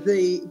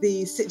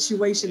 the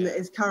situation that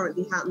is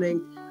currently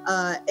happening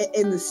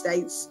in the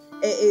States.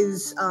 It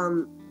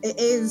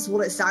is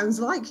what it sounds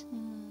like.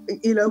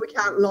 You know, we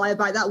can't lie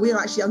about that. We are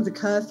actually under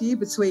curfew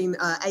between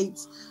 8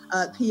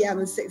 p.m.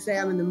 and 6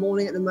 a.m. in the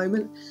morning at the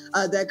moment.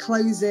 They're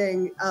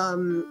closing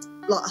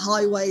like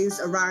highways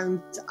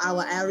around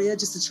our area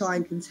just to try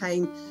and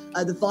contain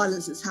the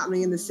violence that's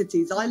happening in the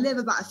cities. I live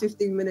about a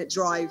 15-minute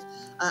drive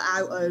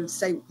out of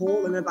St.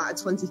 Paul and about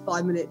a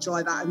 25-minute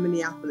drive out of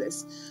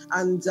Minneapolis.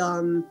 And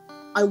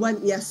I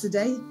went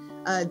yesterday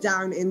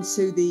down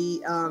into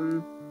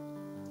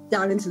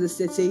the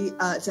city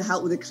to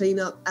help with the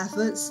cleanup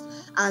efforts,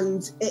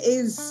 and it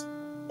is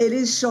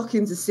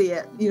shocking to see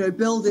it. You know,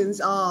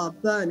 buildings are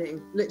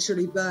burning,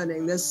 literally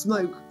burning. There's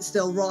smoke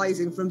still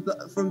rising from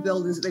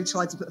buildings that they've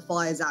tried to put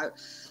fires out.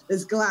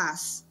 There's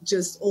glass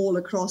just all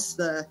across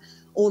the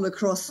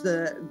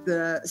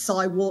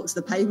sidewalks,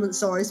 the pavement.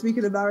 Sorry,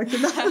 speaking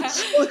American.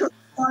 All across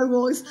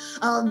sidewalks,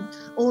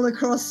 all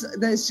across,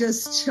 there's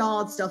just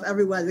charred stuff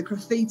everywhere. The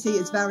graffiti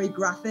is very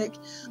graphic.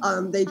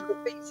 They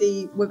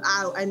graffiti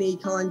without any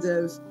kind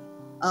of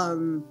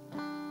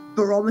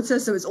barometer,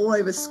 so it's all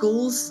over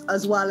schools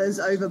as well as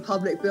over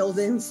public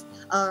buildings.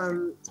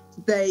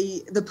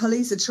 The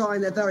police are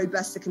trying their very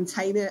best to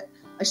contain it,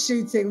 are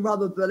shooting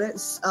rubber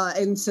bullets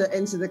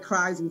into the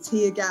crowds and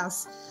tear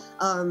gas.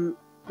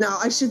 Now,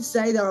 I should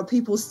say there are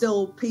people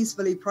still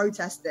peacefully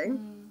protesting.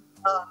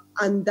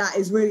 And that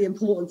is really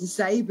important to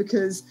say,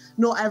 because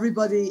not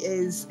everybody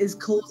is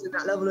causing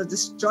that level of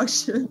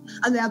destruction,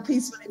 and they are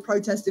peacefully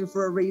protesting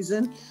for a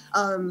reason.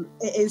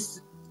 It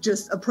is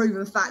just a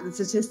proven fact that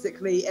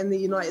statistically in the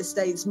United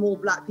States, more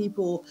black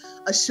people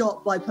are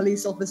shot by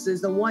police officers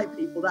than white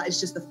people. That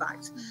is just a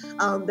fact.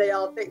 They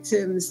are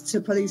victims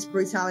to police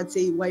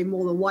brutality way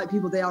more than white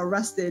people. They are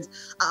arrested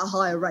at a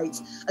higher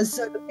rate. And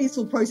so the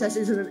peaceful protest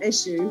isn't an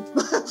issue,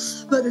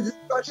 but the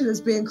destruction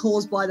that's being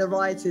caused by the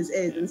rioters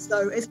is. And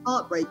so it's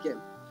heartbreaking.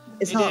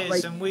 It's heartbreaking. It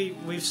is, and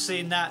we've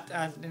seen that.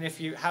 And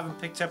if you haven't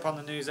picked up on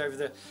the news over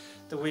the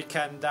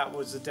weekend, that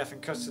was the death in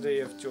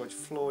custody of George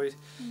Floyd,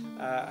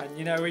 and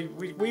you know,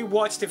 we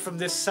watched it from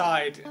this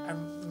side,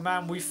 and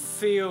man, we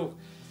feel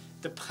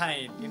the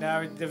pain. You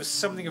know, there was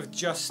something of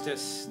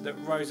justice that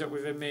rose up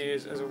within me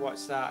as I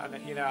watched that,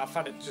 and you know, I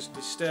found it just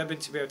disturbing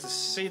to be able to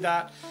see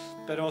that,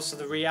 but also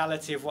the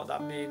reality of what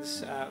that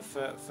means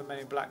for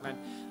many black men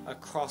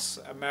across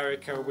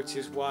America, which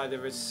is why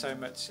there is so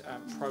much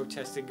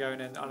protesting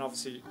going on, and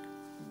obviously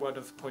one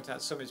of pointing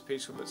out some is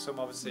peaceful, but some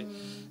obviously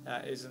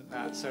isn't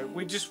that. So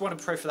we just want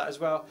to pray for that as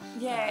well.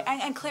 Yeah,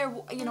 and Claire,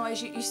 you know,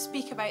 as you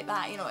speak about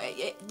that, you know,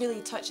 it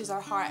really touches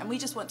our heart, and we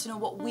just want to know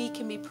what we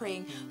can be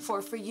praying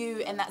for you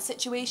in that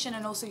situation,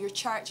 and also your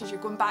church as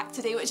you're going back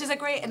today, which is a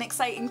great and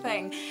exciting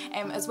thing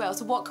as well.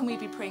 So what can we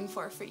be praying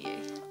for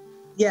you?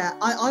 Yeah,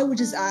 I would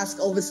just ask,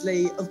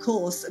 obviously, of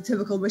course, a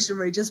typical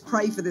missionary, just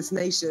pray for this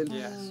nation.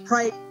 Yes.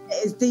 Pray.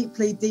 It is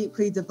deeply,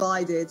 deeply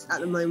divided at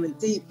the moment,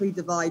 deeply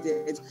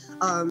divided,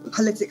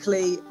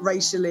 politically,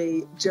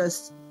 racially,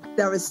 just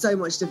there is so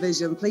much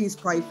division. Please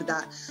pray for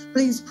that.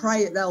 Please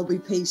pray that there will be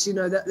peace. You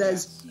know, that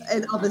there's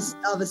in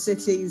other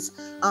cities,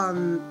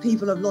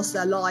 people have lost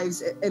their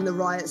lives in the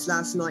riots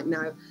last night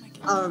now.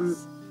 Wow.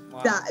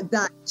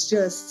 That's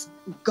just,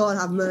 God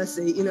have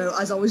mercy. You know,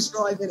 as I was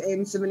driving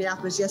into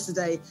Minneapolis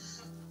yesterday,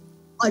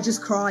 I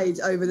just cried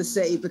over the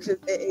city because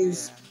it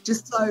is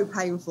just so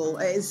painful.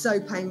 It is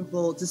so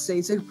painful to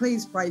see. So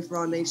please pray for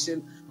our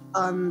nation.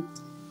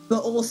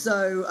 But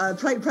also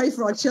pray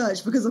for our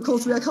church, because of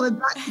course we are coming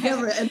back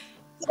together in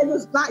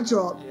this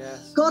backdrop.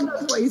 Yes. God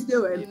knows what he's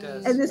doing.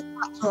 In this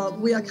backdrop,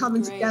 we are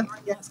coming together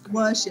against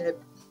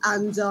worship.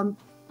 And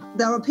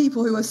there are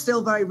people who are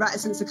still very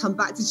reticent to come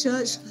back to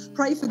church.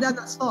 Pray for them,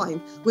 that's fine.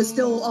 We're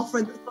still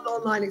offering the full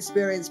online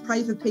experience.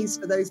 Pray for peace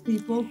for those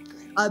people.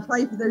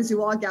 Pray for those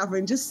who are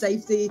gathering, just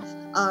safety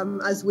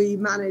as we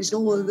manage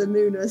all of the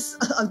newness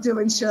of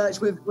doing church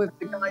with the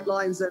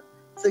guidelines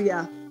So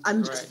yeah,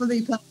 and Great. for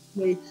me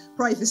personally,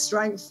 pray for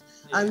strength.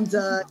 And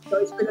so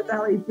it's been a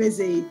very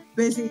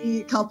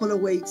busy couple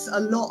of weeks. A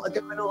lot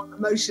going on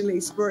emotionally,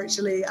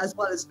 spiritually, as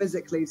well as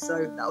physically.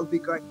 So that would be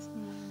great.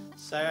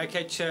 So,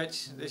 okay,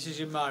 church, this is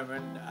your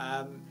moment.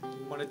 I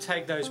want to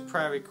take those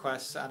prayer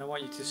requests and I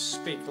want you to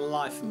speak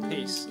life and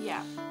peace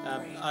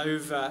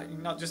over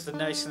not just the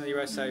nation of the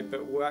USA,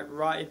 but work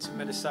right into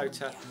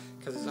Minnesota,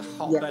 because it's a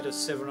hotbed of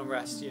civil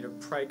unrest. You know,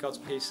 pray God's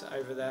peace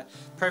over there.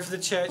 Pray for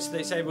the church that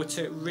it's able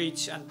to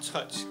reach and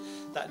touch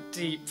that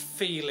deep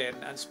feeling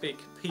and speak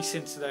peace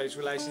into those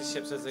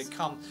relationships as they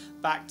come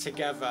back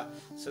together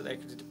so they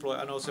can deploy.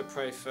 And also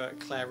pray for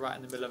Claire right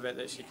in the middle of it,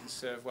 that she can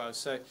serve well.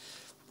 So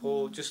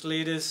Paul, just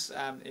lead us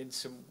in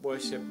some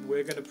worship.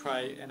 We're going to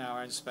pray in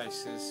our own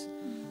spaces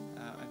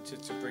and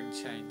to bring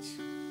change.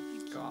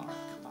 God,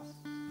 come on.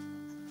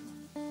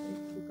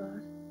 Thank you,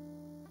 God.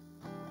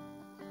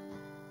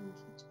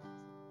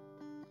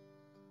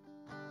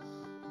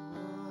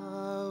 I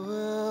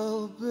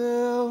will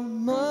build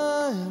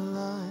my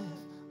life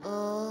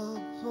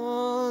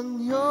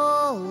upon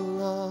your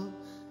love.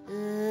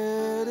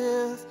 It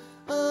is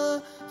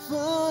a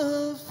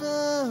firm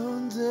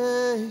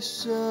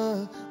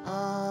foundation.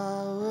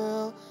 I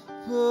will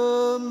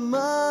put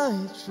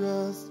my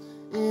trust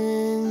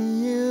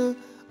in you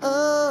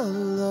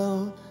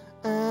alone,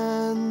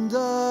 and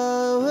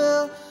I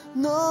will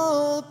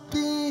not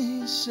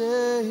be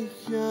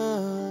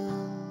shaken.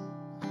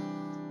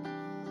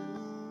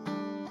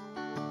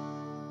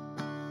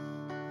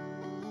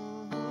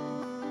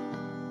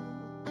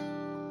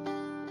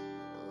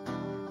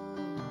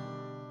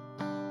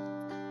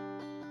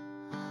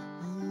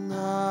 And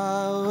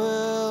I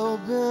will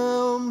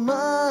build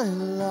my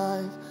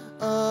life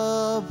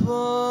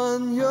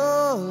upon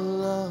your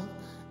love.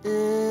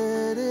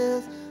 It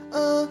is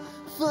a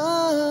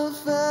firm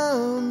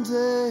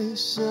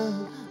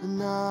foundation,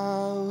 and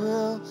I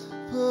will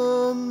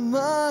put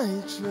my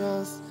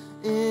trust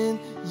in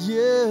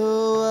you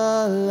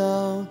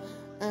alone,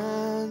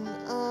 and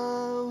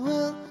I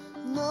will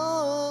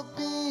not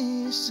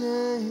be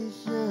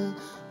shaken.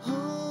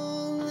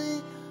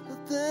 Holy,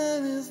 but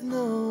there is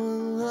no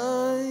one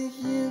like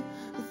you,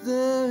 but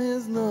there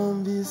is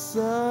none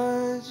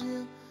beside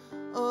you.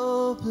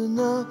 Open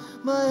up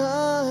my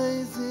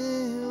eyes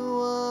in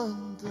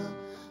wonder.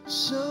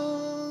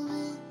 Show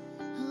me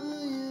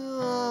who you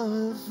are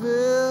and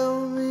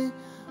fill me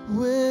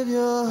with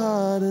your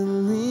heart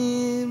and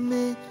lead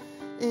me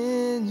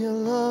in your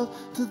love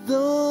to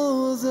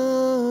those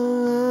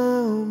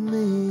around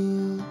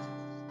me.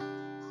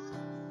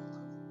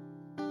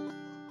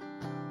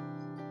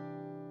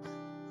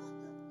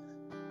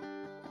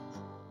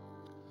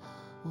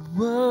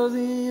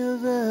 Worthy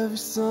of every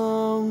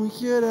song we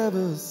could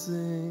ever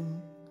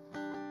sing,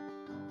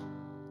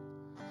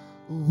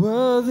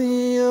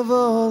 worthy of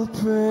all the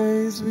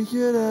praise we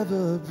could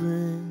ever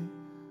bring,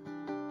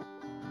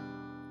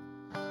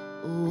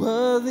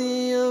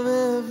 worthy of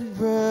every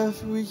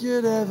breath we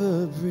could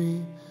ever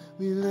breathe.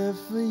 We live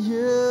for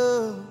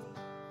you.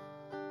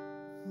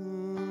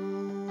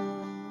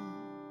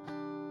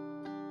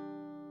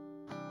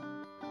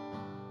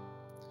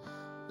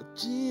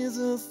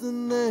 Jesus, the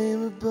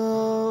name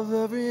above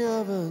every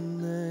other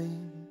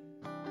name.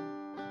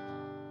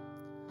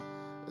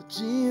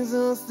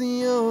 Jesus,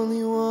 the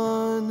only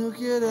one who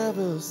could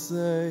ever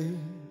save.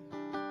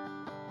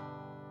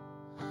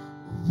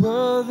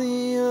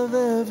 Worthy of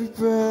every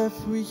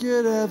breath we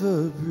could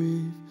ever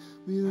breathe.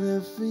 We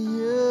live for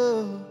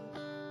you.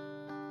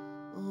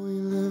 Oh, we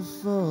live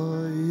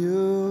for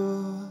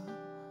you.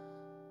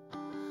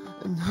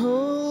 And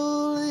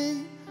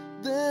holy,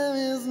 there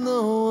is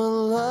no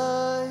one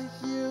like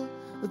you,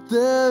 but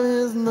there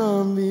is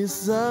none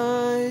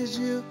beside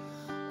you.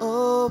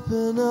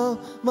 Open up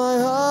my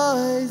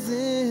eyes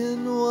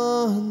in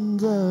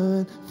wonder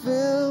and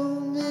fill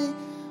me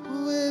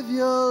with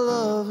your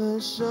love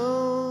and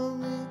show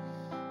me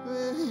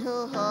with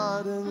your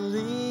heart and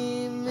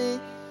lead me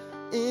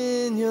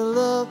in your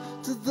love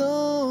to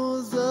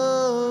those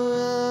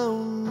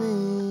around me.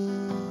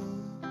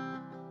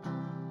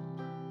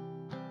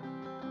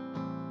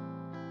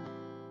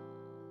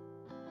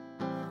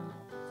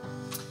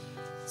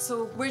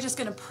 So we're just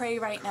going to pray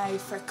right now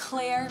for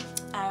Claire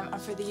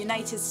and for the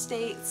United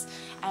States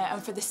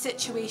and for the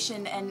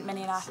situation in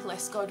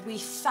Minneapolis. God, we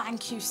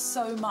thank you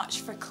so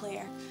much for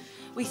Claire.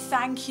 We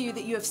thank you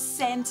that you have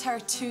sent her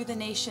to the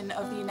nation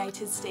of the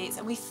United States,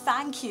 and we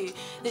thank you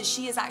that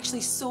she is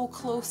actually so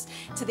close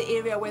to the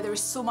area where there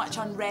is so much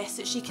unrest,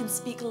 that she can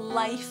speak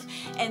life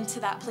into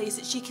that place,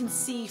 that she can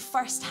see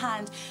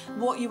firsthand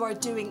what you are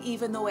doing,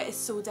 even though it is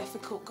so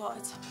difficult,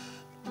 God.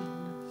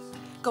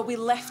 God, we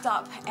lift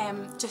up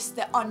just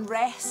the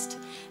unrest,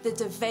 the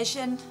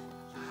division,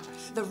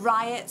 the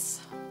riots,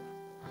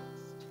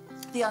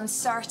 the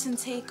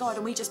uncertainty, God,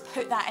 and we just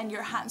put that in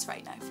your hands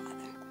right now, Father.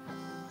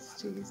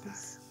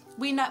 Jesus.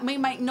 We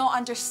might not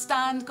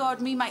understand,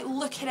 God. We might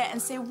look at it and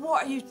say,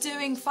 what are you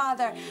doing,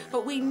 Father?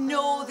 But we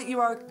know that you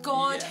are a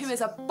God who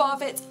is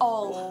above it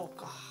all. Oh,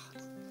 God.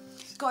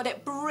 God,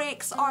 it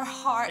breaks our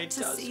heart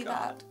to see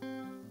that.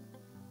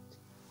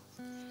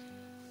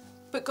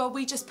 But God,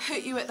 we just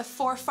put you at the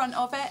forefront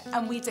of it,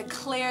 and we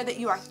declare that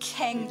you are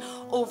king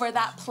over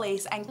that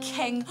place and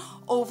king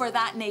over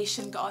that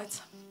nation, God.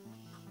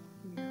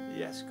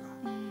 Yes, God.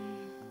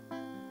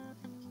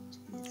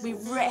 We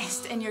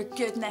rest in your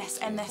goodness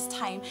in this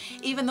time.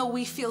 Even though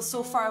we feel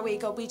so far away,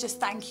 God, we just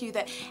thank you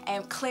that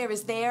Claire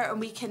is there,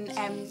 and we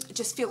can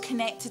just feel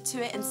connected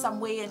to it in some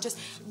way, and just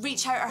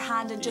reach out our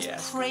hand and just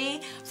pray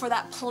for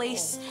that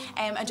place,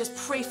 and just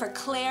pray for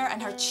Claire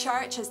and her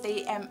church as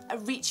they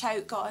reach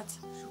out, God.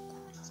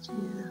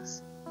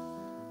 Yes.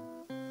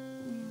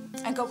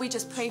 And God, we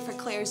just pray for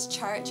Claire's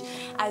church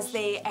as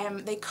they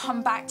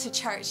come back to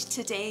church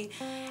today.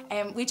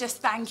 We just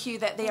thank you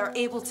that they are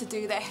able to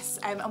do this.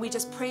 And we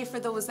just pray for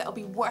those that will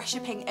be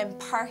worshipping in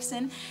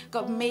person.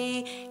 God,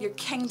 may your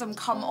kingdom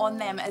come on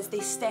them as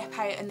they step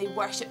out and they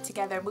worship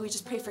together. And we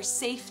just pray for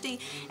safety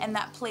in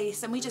that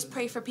place. And we just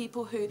pray for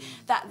people who,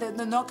 that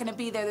they're not going to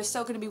be there, they're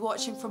still going to be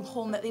watching from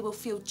home, that they will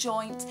feel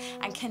joined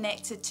and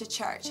connected to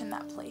church in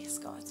that place,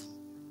 God.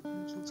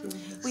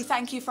 We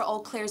thank you for all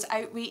Claire's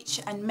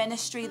outreach and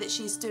ministry that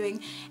she's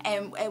doing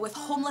with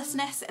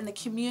homelessness in the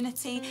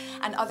community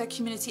and other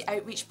community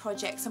outreach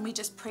projects, and we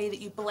just pray that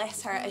you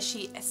bless her as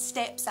she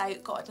steps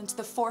out, God, into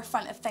the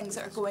forefront of things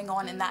that are going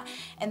on in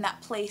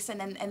that place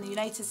and in the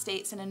United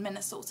States and in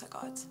Minnesota,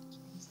 God.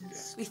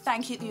 We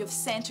thank you that you have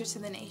sent her to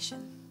the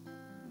nation.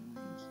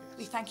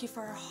 We thank you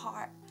for her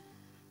heart,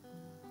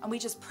 and we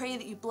just pray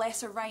that you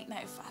bless her right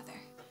now, Father.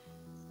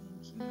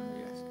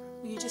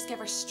 Will you just give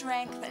her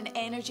strength and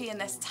energy in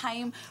this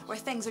time where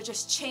things are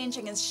just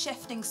changing and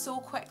shifting so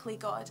quickly,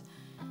 God?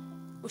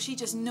 Will she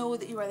just know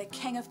that you are the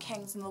King of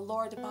Kings and the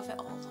Lord above it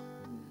all?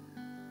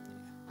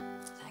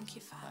 Thank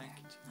you, Father.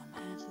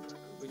 Amen.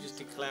 We just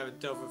declare a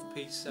dove of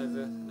peace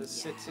over the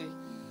city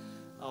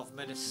of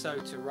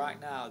Minnesota right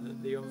now,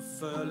 that the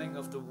unfurling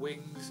of the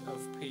wings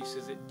of peace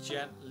as it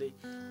gently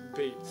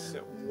beats,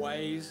 that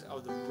waves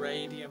of the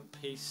radiant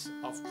peace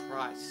of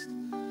Christ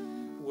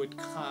would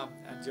come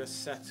and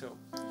just settle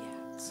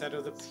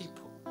the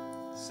people,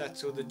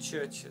 settle the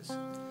churches,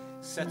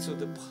 settle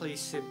the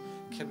policing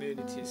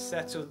communities,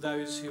 settle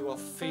those who are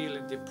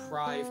feeling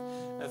deprived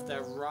of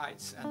their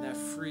rights and their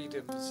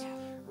freedoms.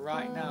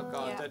 Right now,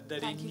 God,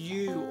 that in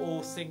you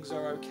all things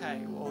are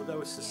okay.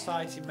 Although a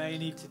society may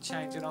need to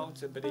change and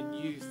alter, but in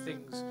you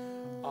things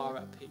are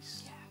at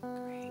peace.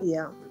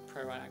 Yeah. We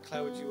pray right now.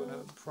 Claire, would you want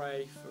to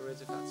pray for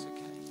us if that's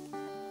okay?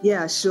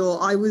 Yeah, sure.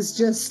 I was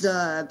just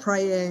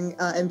praying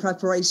in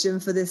preparation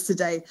for this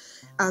today,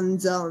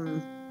 and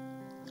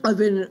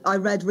I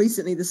read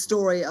recently the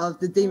story of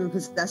the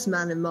demon-possessed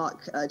man in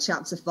Mark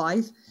chapter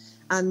 5,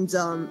 and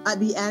at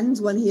the end,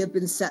 when he had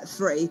been set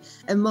free,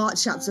 in Mark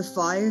chapter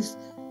 5,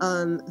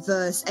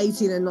 verse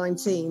 18 and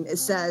 19, it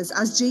says,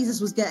 as Jesus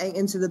was getting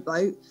into the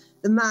boat,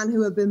 the man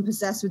who had been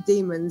possessed with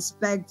demons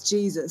begged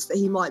Jesus that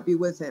he might be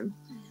with him.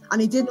 And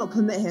he did not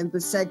permit him,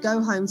 but said,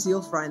 go home to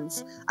your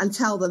friends and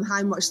tell them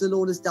how much the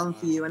Lord has done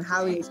for you and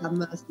how he has had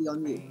mercy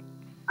on you.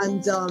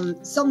 And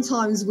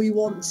sometimes we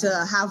want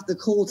to have the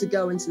call to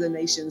go into the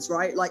nations,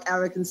 right? Like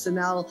Eric and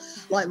Sanel,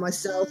 like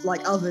myself,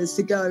 like others,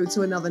 to go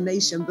to another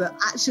nation. But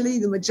actually,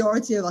 the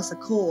majority of us are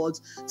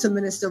called to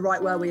minister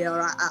right where we are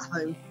at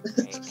home.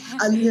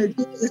 And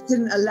Jesus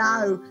didn't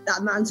allow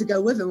that man to go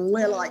with him. And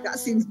we're like, that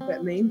seems a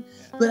bit mean.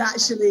 But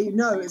actually,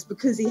 no, it's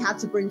because he had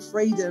to bring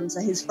freedom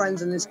to his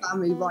friends and his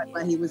family right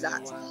where he was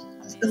at.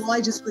 So I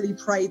just really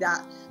pray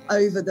that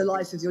over the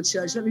life of your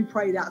church. Let me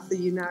pray that for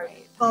you now.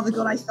 Father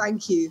God, I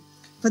thank you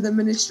for the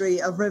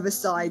ministry of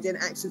Riverside in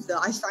Exeter.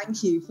 I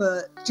thank you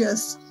for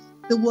just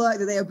the work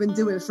that they have been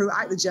doing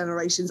throughout the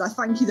generations. I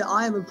thank you that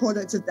I am a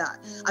product of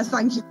that. I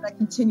thank you for their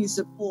continued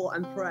support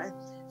and prayer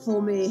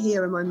for me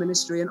here in my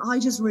ministry. And I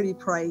just really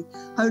pray,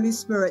 Holy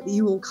Spirit, that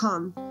you will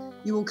come.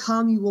 You will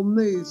come, you will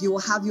move, you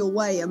will have your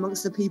way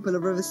amongst the people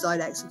of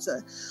Riverside,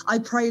 Exeter. I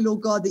pray,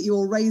 Lord God, that you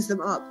will raise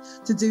them up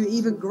to do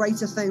even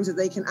greater things that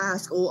they can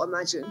ask or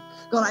imagine.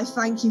 God, I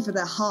thank you for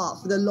their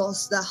heart, for the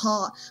lost, their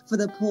heart for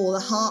the poor, the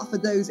heart for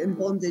those in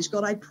bondage.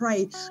 God, I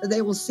pray that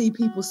they will see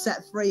people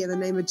set free in the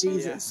name of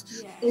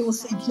Jesus. They will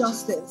see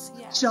justice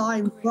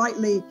shine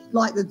brightly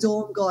like the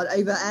dawn, God,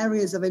 over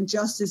areas of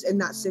injustice in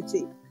that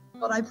city.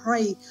 God, I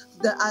pray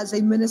that as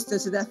they minister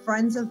to their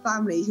friends and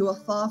family who are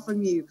far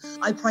from you,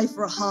 I pray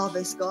for a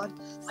harvest, God.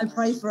 I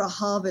pray for a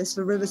harvest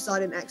for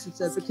Riverside and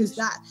Exeter, because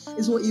that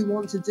is what you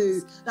want to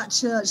do. That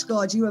church,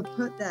 God, you have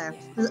put there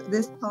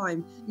this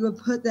time. You have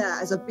put there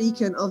as a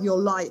beacon of your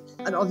light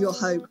and of your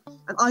hope.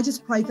 And I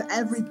just pray for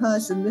every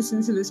person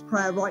listening to this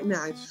prayer right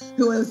now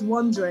who is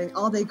wondering,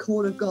 are they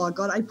called of God?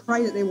 God, I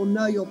pray that they will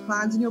know your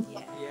plans and your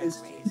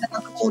purposes. They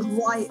are called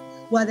right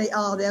where they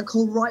are. They are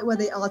called right where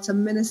they are to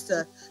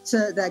minister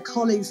to their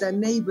colleagues, their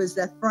neighbors,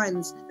 their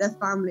friends, their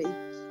family.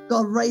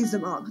 God, raise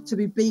them up to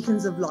be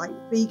beacons of light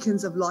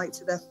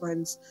to their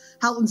friends.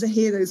 Help them to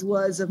hear those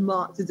words of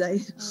Mark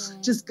today.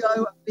 Just go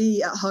and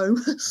be at home.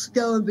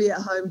 Go and be at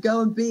home.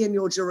 Go and be in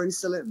your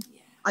Jerusalem.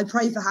 I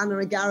pray for Hannah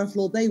and Gareth,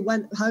 Lord. They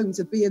went home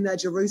to be in their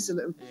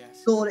Jerusalem.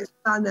 God,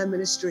 expand their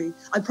ministry.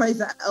 I pray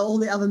for all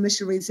the other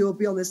missionaries who will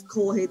be on this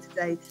call here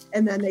today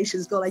in their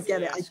nations. God, I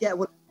get it. I get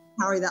what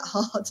carry that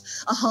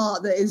a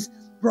heart that is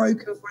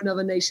broken for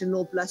another nation.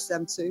 Lord, bless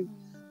them too.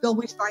 God,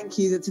 we thank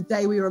you that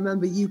today we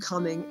remember you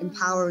coming in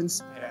power and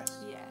spirit.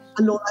 Yes.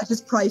 And Lord, I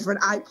just pray for an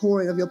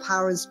outpouring of your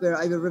power and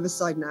spirit over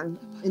Riverside now.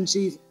 In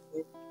Jesus'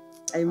 name.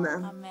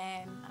 Amen.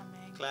 Amen.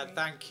 Glad,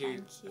 thank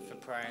you for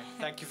praying.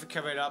 Thank you for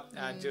coming up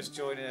and just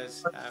joining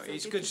us.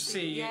 It's good to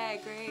see you. Yeah,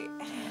 great.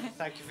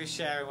 Thank you for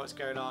sharing what's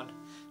going on.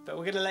 But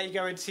we're going to let you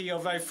go into your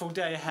very full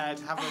day ahead.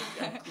 Have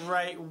a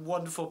great,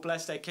 wonderful,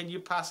 blessed day. Can you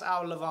pass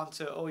our love on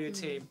to all your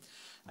team?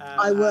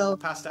 I will.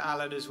 And Pastor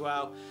Alan as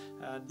well.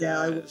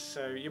 And,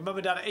 so your mum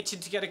and dad are itching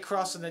to get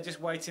across and they're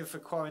just waiting for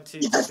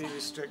quarantine to be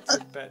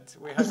restricted. But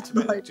we hope to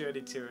make the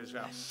journey too as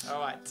well.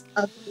 All right.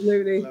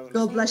 Absolutely. Lovely.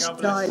 God bless you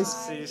guys.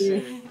 See you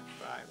soon.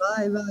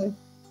 Bye. Bye.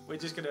 We're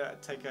just going to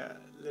take a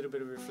little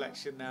bit of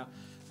reflection now.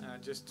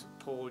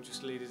 Paul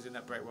just lead us in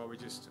that break while we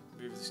just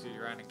move the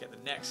studio around and get the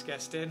next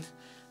guest in.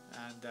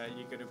 And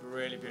you're going to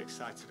really be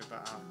excited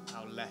about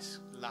our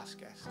last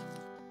guest.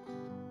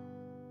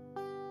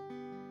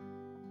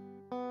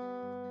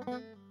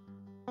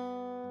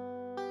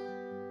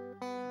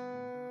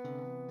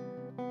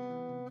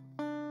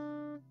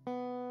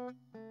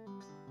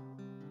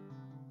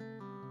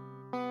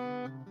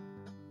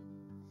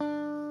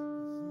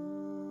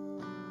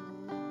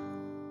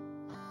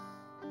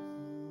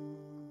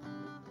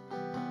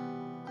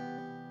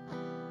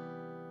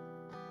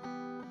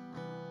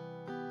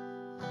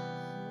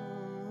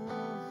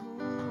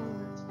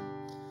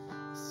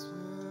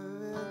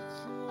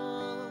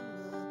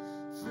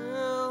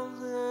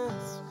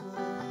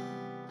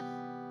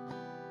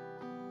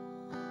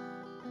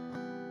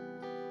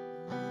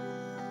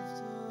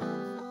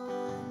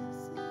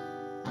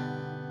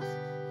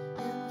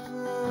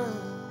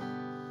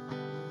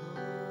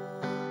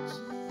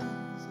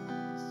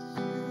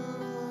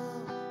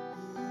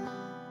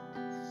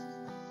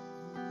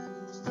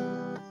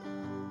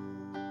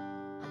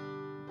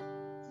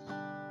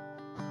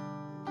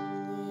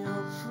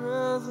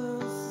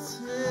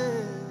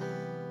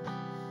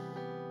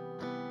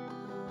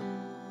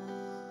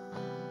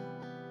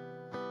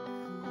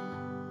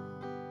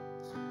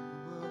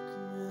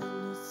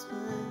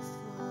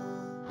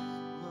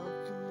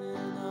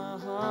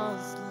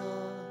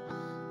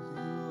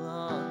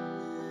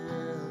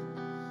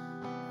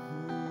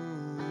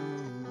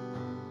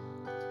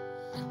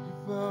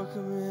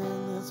 Welcome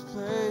in this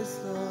place,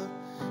 Lord.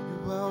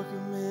 You're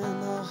welcome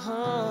in our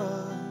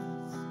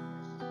hearts.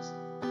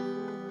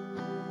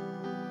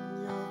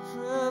 Your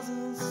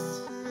presence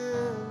is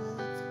here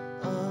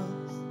with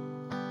us.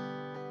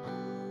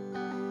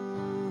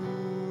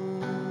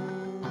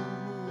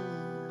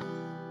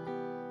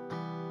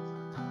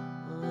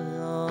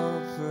 Your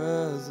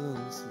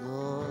presence,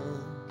 Lord.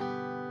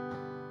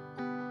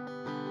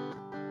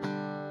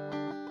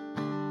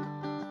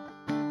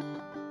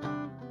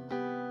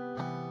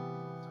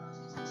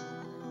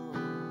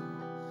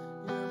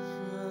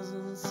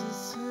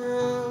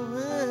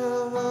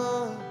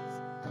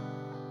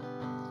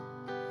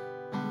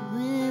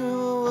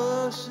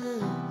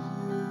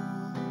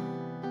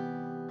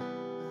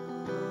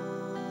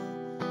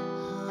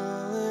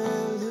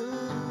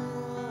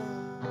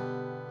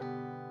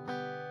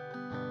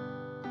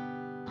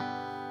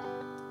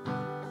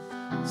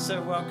 So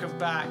welcome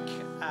back.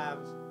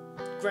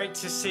 Great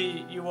to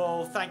see you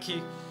all. Thank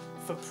you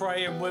for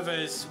praying with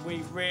us.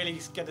 We really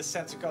get a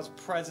sense of God's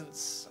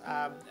presence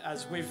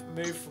as we've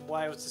moved from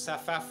Wales to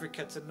South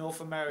Africa to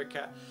North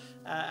America,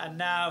 and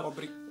now.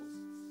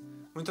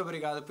 Muito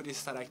obrigado por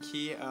estar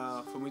aqui.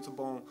 Foi muito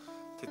bom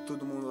ter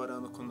todo mundo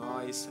orando com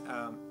nós,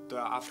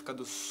 da África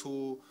do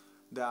Sul,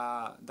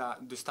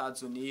 dos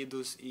Estados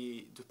Unidos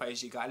e do país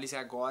de Gales, e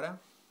agora.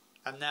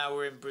 And now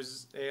we're in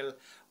Brazil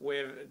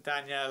with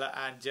Daniela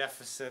and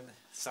Jefferson.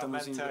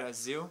 Estamos em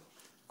Brasil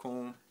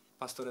com a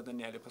pastora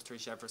Daniela e o pastor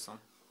Jefferson.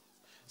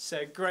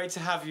 So great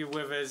to have you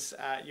with us.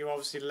 You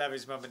obviously love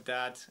his mum and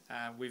dad.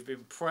 We've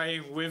been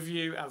praying with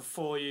you and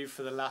for you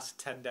for the last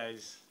 10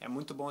 days. É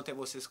muito bom ter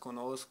vocês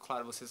conosco.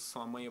 Claro, vocês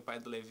são a mãe e o pai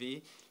do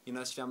Levi. E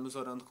nós estivemos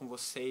orando com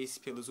vocês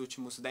pelos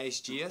últimos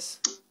 10 dias.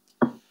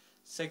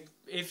 So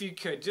if you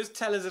could, just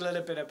tell us a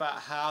little bit about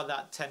how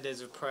that 10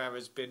 days of prayer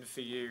has been for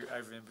you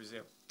over in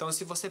Brazil. Então,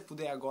 se você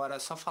puder agora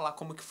só falar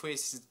como que foi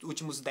esses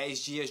últimos 10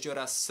 dias de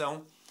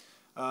oração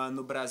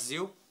no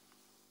Brasil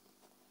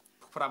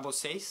para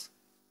vocês.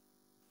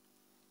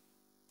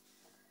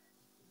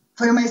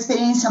 Foi uma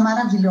experiência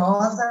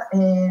maravilhosa.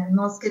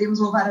 Nós queremos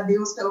louvar a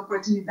Deus pela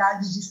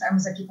oportunidade de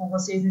estarmos aqui com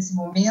vocês nesse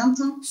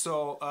momento.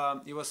 So,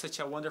 it was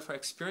such a wonderful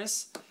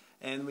experience,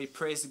 and we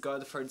praise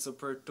God for this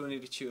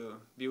opportunity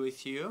to be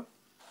with you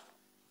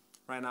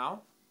right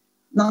now.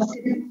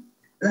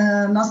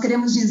 Nós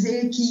queremos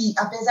dizer que,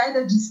 apesar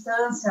da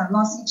distância,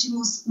 nós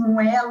sentimos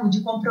um elo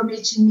de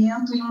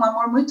comprometimento e um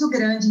amor muito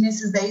grande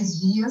nesses 10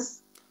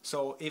 dias.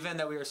 So, even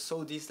though we are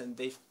so distant,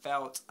 they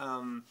felt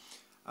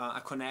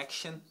a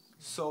connection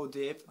so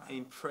deep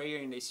in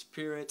prayer, in the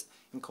spirit,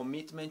 in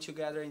commitment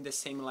together, in the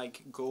same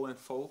goal and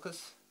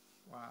focus.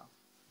 Wow.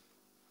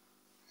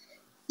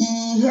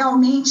 e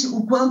realmente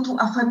o quanto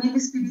a família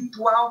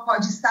espiritual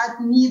pode estar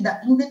unida,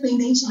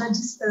 independente da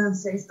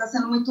distância. Está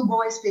sendo muito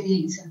boa a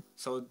experiência.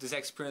 So this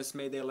experience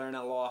made them learn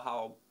a lot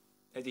how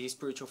the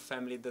spiritual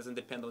family doesn't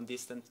depend on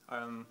distance,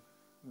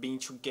 being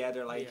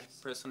together like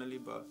personally,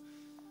 but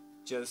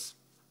just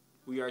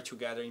we are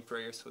together in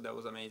prayer. So that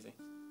was amazing.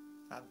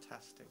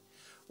 Fantastic.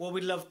 What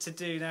we'd love to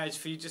do now is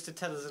for you just to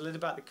tell us a little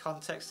about the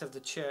context of the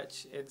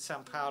church in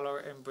São Paulo,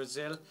 in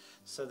Brazil,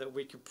 so that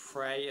we could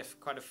pray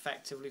quite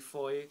effectively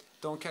for you.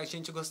 Então, o que a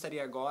gente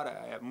gostaria agora,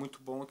 é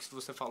muito bom que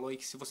você falou, e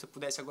que se você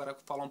pudesse agora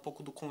falar um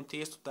pouco do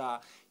contexto da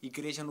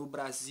igreja no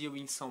Brasil e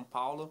em São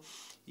Paulo,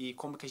 e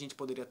como que a gente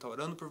poderia estar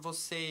orando por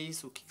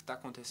vocês, o que está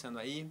acontecendo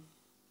aí.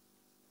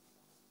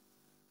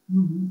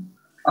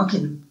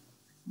 Ok.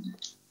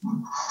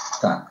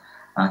 Tá.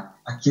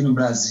 Aqui no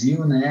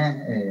Brasil,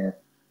 né,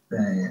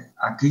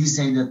 a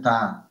crise ainda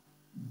está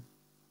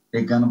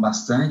pegando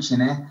bastante,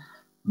 né?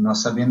 Nós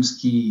sabemos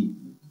que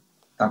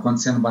está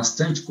acontecendo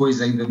bastante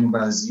coisa ainda no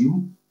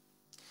Brasil.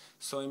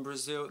 So in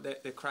Brazil,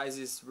 the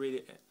crisis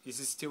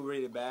is still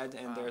really bad,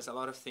 and there's a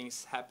lot of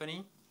things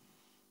happening.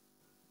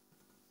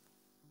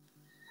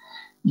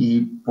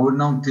 E por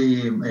não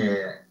ter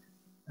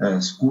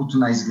culto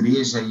na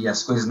igreja e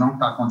as coisas não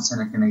estão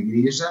acontecendo aqui na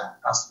igreja,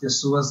 as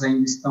pessoas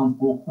ainda estão um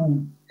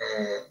pouco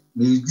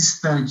meio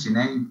distante,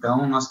 né?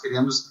 Então nós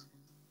queremos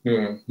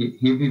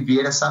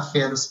reviver essa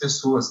fé das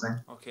pessoas,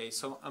 né? Okay,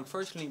 so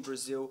unfortunately in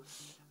Brazil,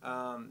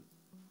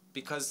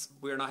 because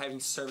we are not having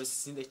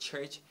services in the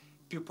church,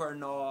 people are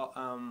not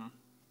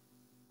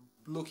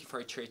looking for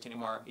a church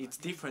anymore. It's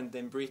different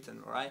than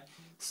Britain, right?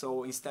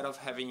 So instead of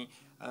having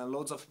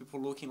loads of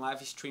people looking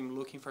live stream,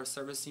 looking for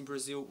service in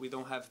Brazil, we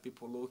don't have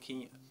people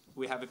looking.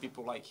 We have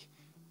people like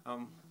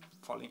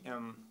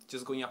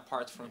just going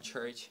apart from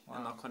church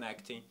and not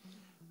connecting,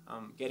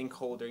 getting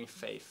colder in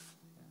faith.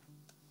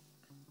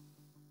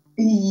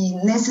 E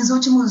nesses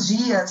últimos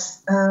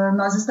dias,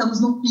 nós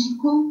estamos no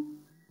pico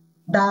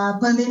da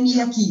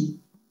pandemia aqui,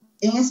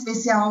 em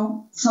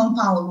especial São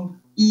Paulo,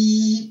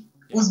 e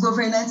os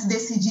governantes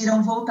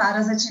decidiram voltar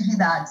às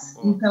atividades.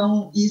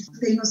 Então, isso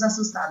tem nos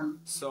assustado.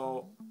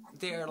 So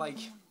they are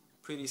like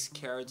pretty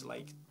scared,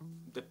 like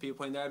the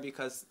people in there,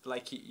 because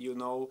like you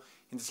know,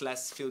 in these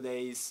last few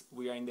days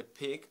we are in the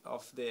peak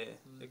of the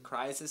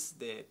crisis,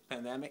 the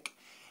pandemic,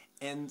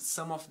 and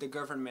some of the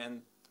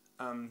governments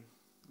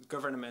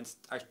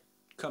are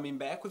coming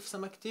back with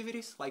some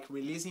activities, like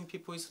releasing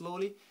people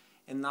slowly,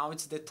 and now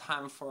it's the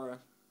time for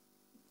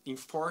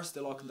enforce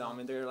the lockdown,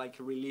 and they're like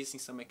releasing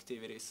some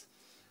activities.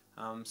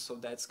 So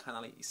that's kind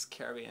of like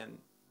scary, and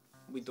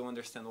we don't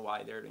understand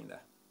why they're doing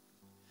that.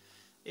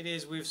 It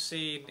is. We've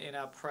seen in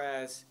our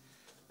prayers,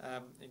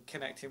 in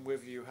connecting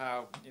with you,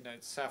 how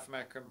South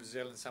America and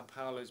Brazil and São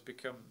Paulo has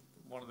become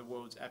one of the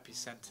world's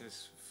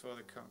epicenters for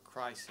the current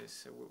crisis.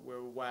 So we're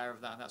aware of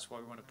that, and that's why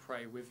we want to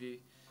pray with you.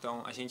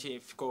 Então a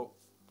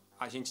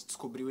gente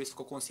descobriu isso,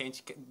 ficou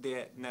consciente que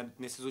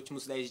nesses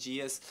últimos 10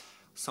 dias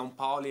São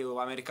Paulo e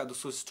a América do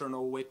Sul se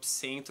tornou o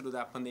epicentro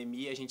da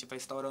pandemia. A gente vai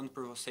estar orando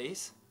por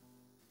vocês.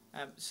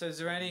 So is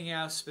there anything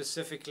else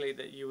specifically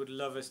that you would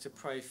love us to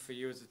pray for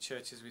you as a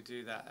church as we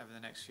do that over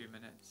the next few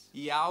minutes?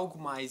 E há algo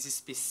mais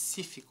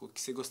específico que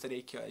você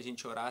gostaria que a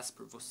gente orasse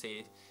por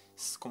vocês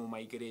como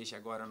uma igreja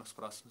agora nos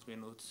próximos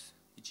minutos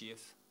e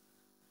dias?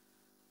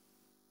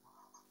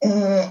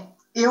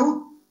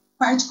 Eu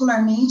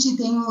particularmente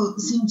tenho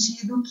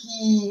sentido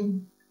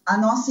que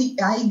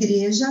a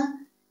igreja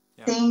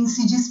tem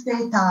se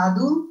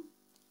despertado.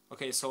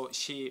 Okay, so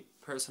she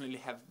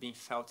personally have been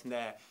felt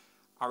that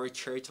our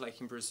church,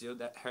 like in Brazil,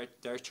 that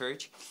their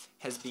church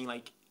has been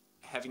like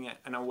having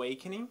an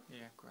awakening.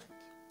 Yeah, great.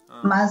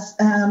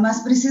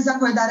 Mas precisa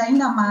acordar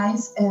ainda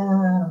mais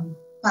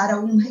para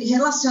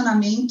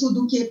relacionamento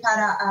do que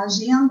para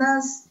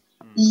agendas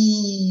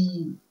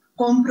e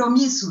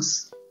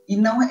compromissos e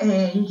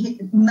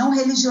não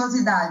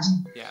religiosidade.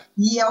 Yeah.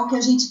 E é o que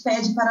a gente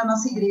pede para a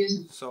nossa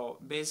igreja. So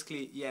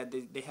basically, yeah,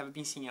 they have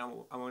been seeing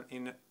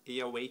an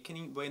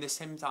awakening, but at the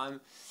same time,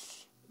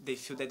 they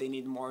feel that they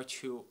need more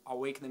to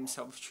awaken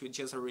themselves to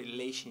just a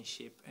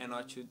relationship and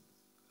not to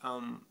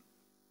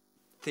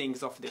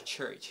things of the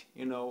church,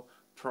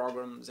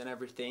 programs and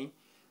everything.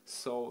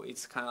 So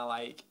it's kind of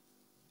like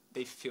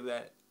they feel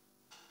that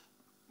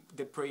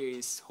the prayer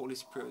is Holy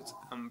Spirit,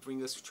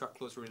 bring us to a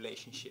close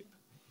relationship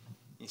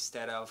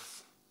instead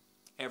of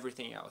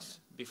everything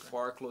else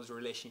before a close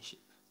relationship,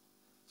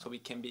 so we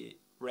can be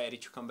ready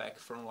to come back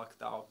from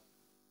lockdown,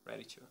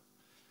 ready to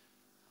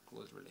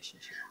close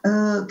relationship.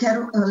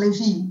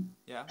 Levi,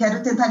 Yeah.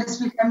 Quero tentar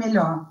explicar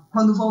melhor.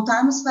 Quando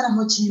voltarmos para a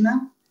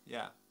rotina,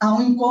 Yeah. há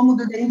um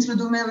incômodo dentro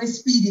do meu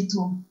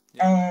espírito.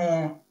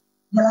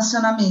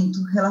 Relacionamento.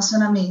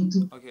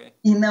 Okay.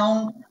 E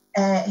não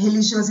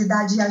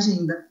religiosidade e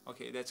agenda.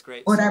 Okay, that's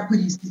great. Orar por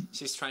isso.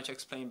 She's trying to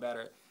explain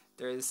better.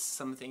 There is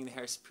something in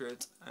her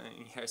spirit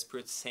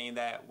saying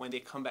that when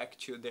they come back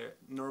to their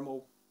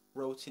normal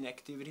routine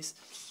activities,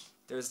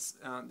 there's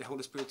the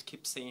Holy Spirit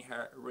keeps saying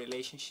her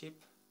relationship.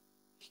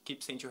 He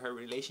keeps saying to her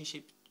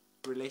relationship,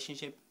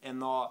 and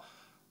not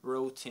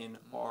routine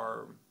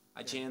or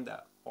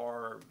agenda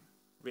or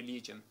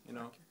religion, you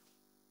know.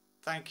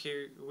 Thank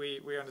you.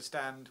 We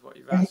understand what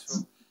you've asked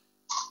for.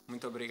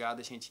 Muito obrigado,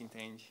 a gente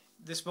entende.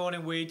 This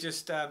morning we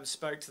just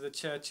spoke to the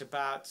church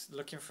about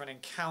looking for an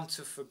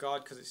encounter for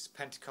God because it's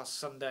Pentecost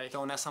Sunday.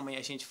 Então nessa manhã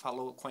a gente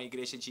falou com a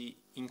igreja de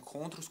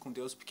encontros com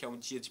Deus porque é um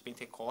dia de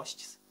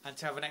Pentecostes. And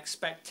to have an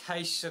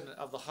expectation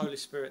of the Holy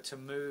Spirit to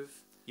move.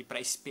 E para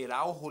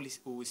esperar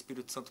o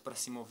Espírito Santo para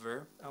se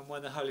mover. And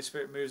when the Holy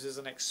Spirit moves, there's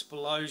an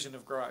explosion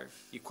of growth.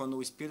 E quando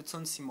o Espírito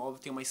Santo se move,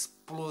 tem uma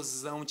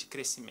explosão de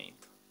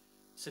crescimento.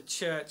 So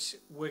church,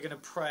 we're going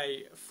to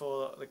pray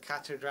for the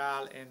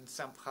cathedral in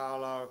São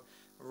Paulo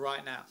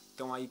right now.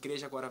 Então a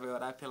igreja agora vai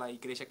orar pela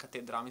igreja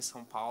catedral em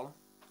São Paulo.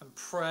 And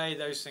pray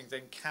those things,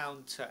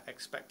 encounter,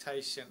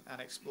 expectation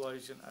and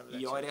explosion over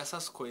E ore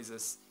essas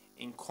coisas.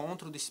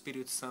 Encontro do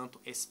Espírito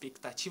Santo,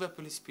 expectativa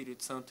pelo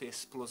Espírito Santo e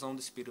explosão do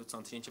Espírito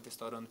Santo. A gente vai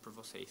estar orando por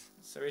vocês.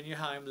 So in your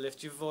home,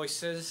 lift your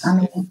voices.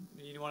 If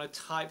you want to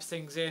type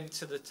things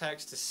into the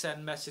text to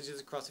send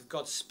messages across, if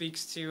God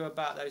speaks to you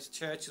about those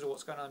churches or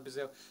what's going on in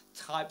Brazil,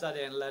 type that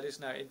in, let us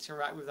know,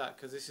 interact with that,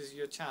 because this is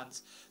your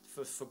chance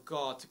for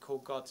God to call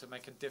God to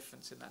make a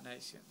difference in that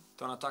nation.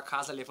 Então na tua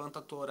casa, levanta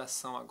a tua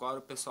oração agora,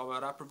 o pessoal vai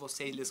orar por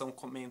vocês, eles vão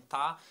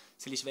comentar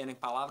se eles tiverem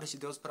palavras de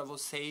Deus para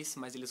vocês,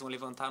 mas eles vão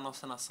levantar a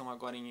nossa nação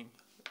agora em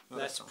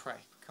oração. Let's pray.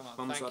 Come on.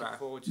 Vamos Thank orar. you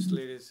for just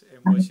lead us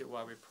in worship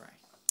while we pray.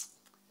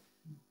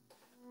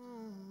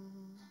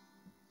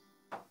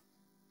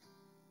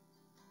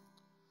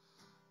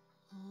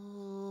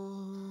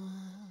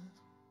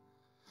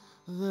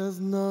 There's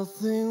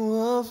nothing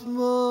worth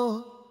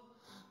more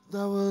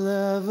that will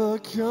ever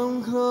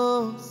come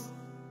close.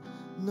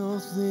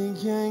 Nothing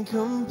can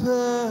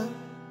compare.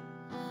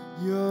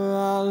 You're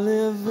our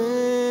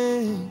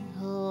living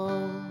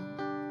hope.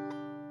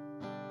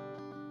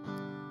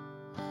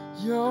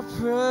 Your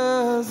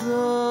presence,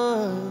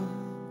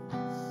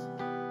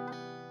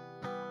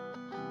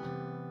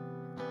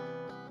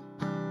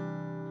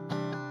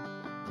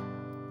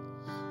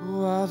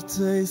 oh, I've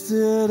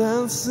tasted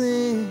and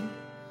seen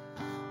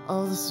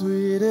of the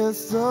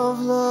sweetest of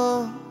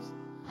loves,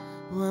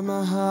 when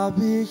my heart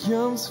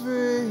becomes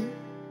free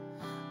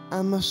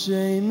and my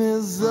shame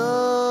is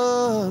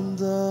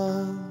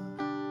undone.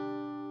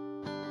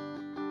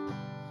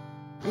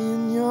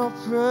 In your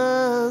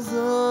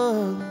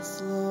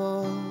presence,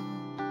 Lord,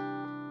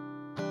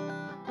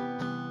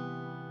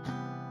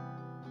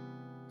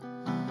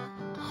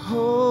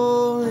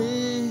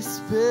 Holy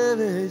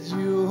Spirit,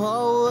 you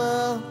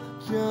are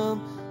welcome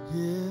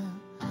here.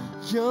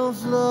 Come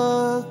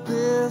flood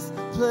this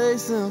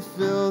place and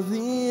fill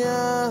the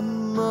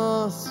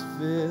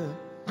atmosphere.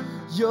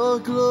 Your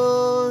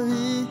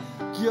glory,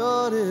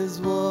 God, is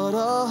what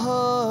our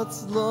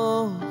hearts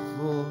long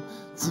for.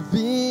 To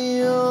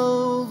be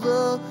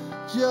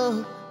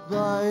overcome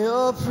by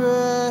your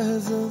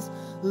presence,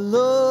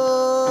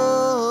 Lord.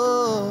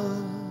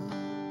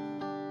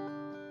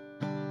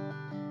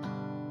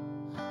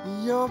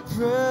 Your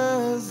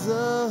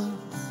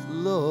presence,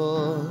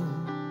 Lord.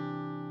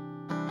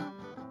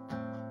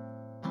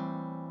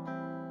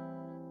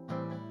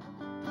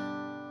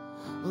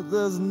 But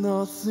there's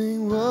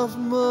nothing worth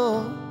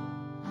more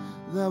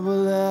that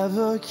will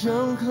ever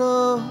come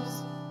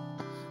close.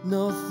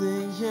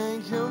 Nothing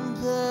can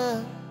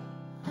compare.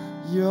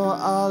 You're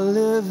our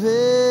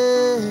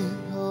living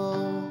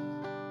hope.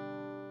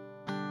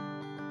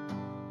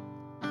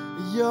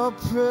 Your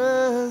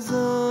presence,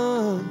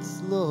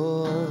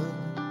 Lord.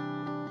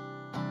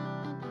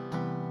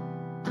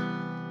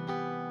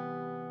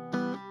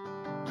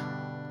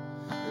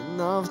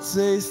 And I've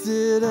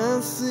tasted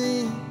and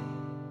seen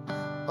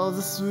of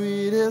the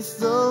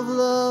sweetest of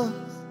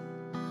loves,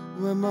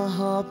 when my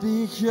heart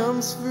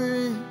becomes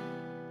free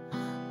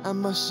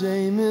and my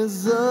shame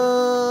is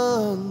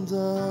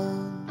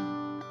undone.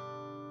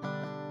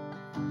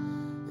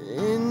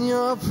 In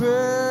your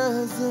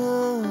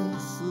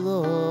presence,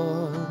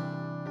 Lord,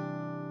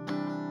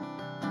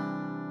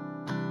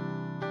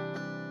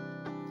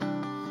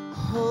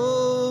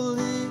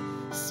 Holy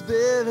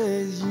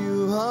Spirit,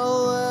 you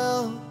are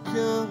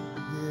welcome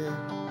here.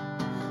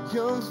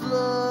 Come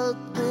flood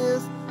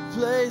this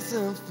place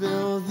and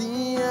fill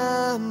the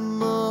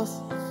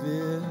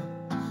atmosphere.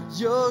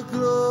 Your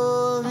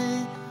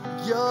glory,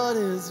 God,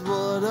 is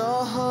what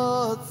our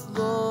hearts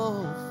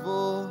long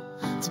for.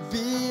 To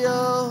be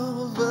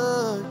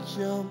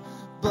overcome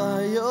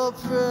by your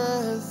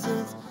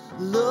presence,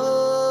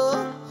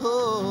 Lord.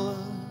 Oh,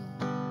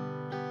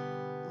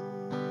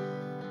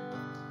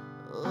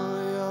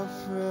 your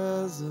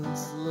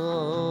presence,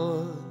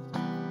 Lord.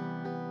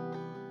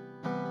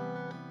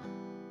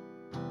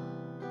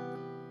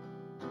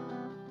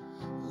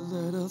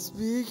 Let us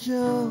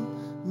become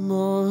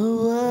more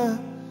aware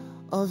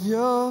of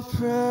your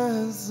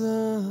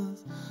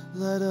presence.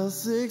 Let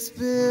us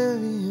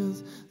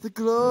experience the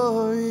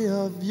glory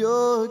of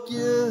your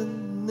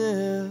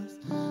goodness.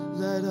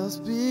 Let us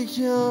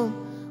become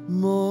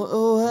more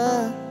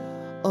aware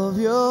of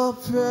your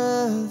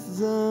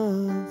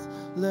presence.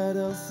 Let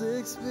us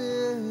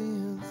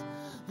experience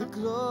the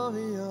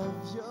glory of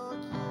your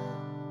goodness.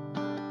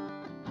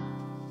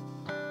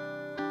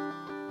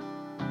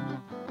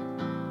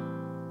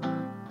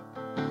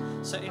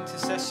 Also,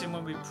 intercession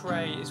when we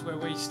pray is where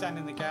we stand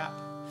in the gap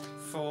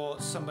for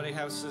somebody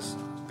else's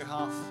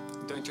behalf.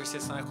 Então,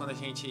 intercessão é quando a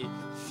gente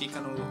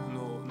fica no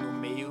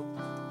meio.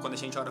 Quando a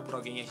gente ora por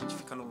alguém, a gente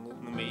fica no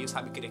meio,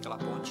 sabe? Cria aquela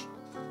ponte.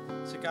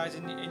 So guys,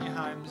 in your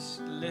homes,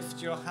 lift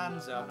your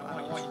hands up and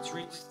I want you to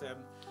reach them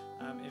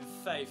in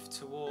faith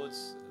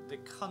towards the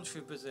country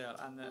of Brazil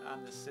and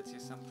the city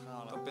of São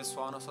Paulo. Então,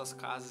 pessoal, nas suas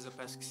casas, eu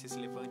peço que vocês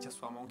levantem a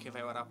sua mão, quem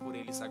vai orar por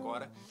eles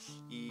agora.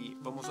 E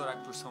vamos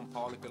orar por São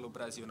Paulo e pelo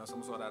Brasil. Nós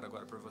vamos orar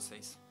agora por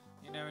vocês.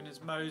 You know, and as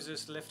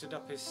Moses lifted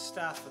up his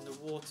staff and the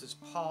waters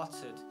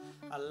parted,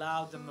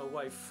 allowed them a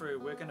way through,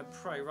 we're going to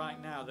pray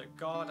right now that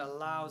God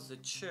allows the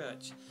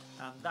church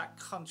and that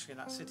country and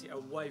that city a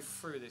way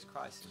through this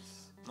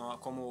crisis.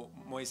 Como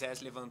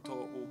Moisés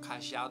levantou o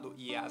cajado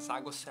e as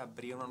águas se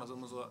abriram, nós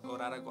vamos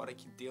orar agora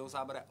que Deus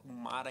abra o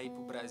mar aí para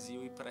o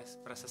Brasil e para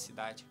essa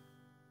cidade.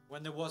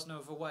 When there was no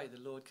other way, the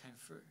Lord came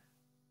through.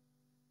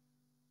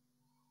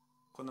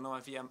 Quando não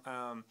havia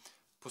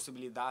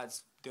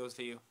possibilidades, Deus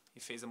veio e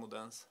fez a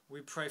mudança.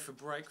 We pray for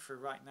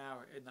breakthrough right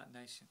now in that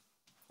nation.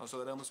 Nós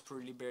oramos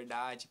por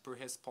liberdade, por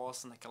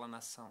resposta naquela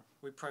nação.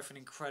 We pray for an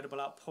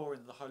incredible outpouring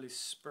of the Holy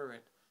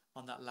Spirit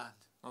on that land.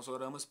 Nós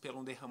oramos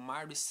pelo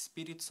derramar do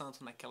Espírito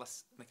Santo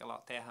naquela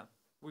terra.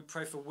 We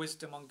pray for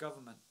wisdom on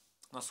government.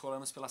 Nós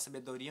oramos pela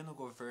sabedoria no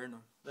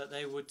governo. That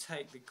they would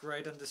take the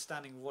great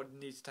understanding of what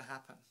needs to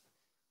happen.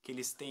 Que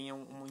eles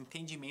tenham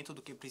entendimento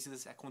do que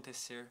precisa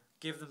acontecer.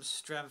 Give them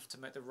strength to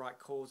make the right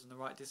calls and the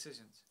right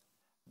decisions.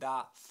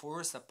 Dá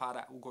força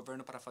para o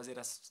governo para fazer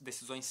as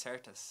decisões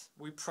certas.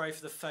 We pray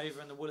for the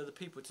favor and the will of the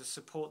people to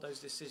support those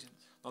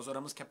decisions. Nós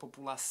oramos que a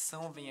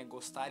população venha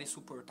gostar e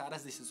suportar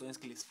as decisões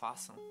que eles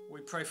façam.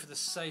 We pray for the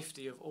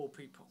safety of all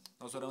people.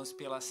 Nós oramos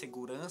pela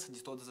segurança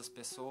de todas as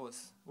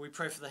pessoas. We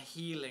pray for the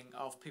healing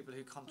of people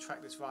who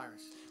contract this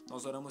virus.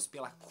 Nós oramos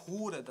pela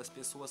cura das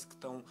pessoas que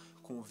estão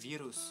com o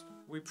vírus.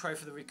 We pray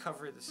for the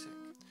recovery of the sick.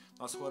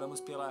 Nós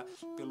oramos pela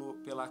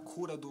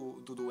cura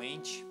do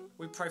doente.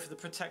 We pray for the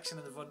protection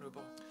of the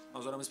vulnerable.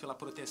 Nós oramos pela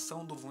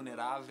proteção do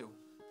vulnerável.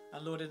 And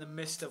Lord, in the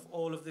midst of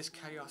all of this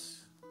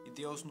chaos, e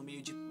Deus, no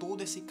meio de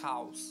todo esse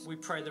caos, we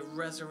pray the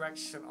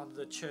resurrection of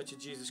the Church of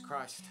Jesus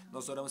Christ.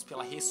 Nós oramos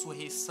pela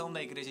ressurreição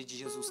da Igreja de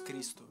Jesus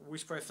Cristo. We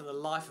pray for the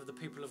life of the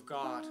people of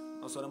God.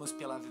 Nós oramos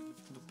pela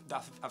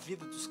a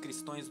vida dos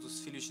cristãos, dos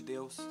filhos de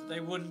Deus. They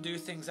wouldn't do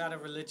things out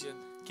of religion.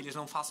 Que eles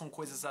não façam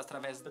coisas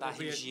através da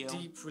religião.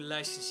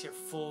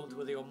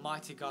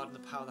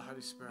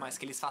 Mas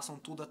que eles façam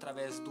tudo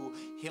através do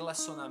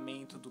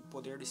relacionamento, do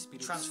poder do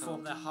Espírito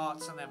Santo. Their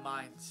hearts and their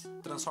minds.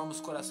 Transforma os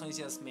corações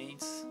e as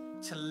mentes.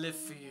 To live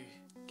for you.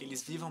 Que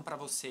eles vivam para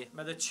você.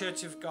 May the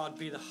Church of God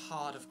be the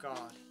heart of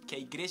God. Que a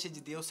Igreja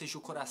de Deus seja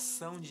o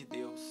coração de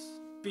Deus.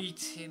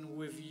 Beating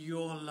with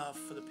your love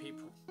for the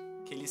people.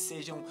 Que eles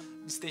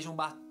estejam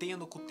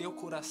batendo com o teu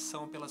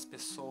coração pelas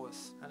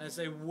pessoas. And as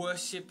they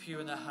worship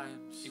you in their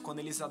homes, e quando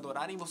eles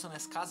adorarem você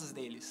nas casas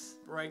deles,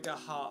 break their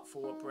heart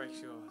for what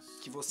breaks yours.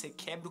 Que você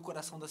quebre o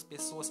coração das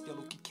pessoas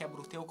pelo que quebra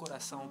o teu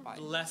coração,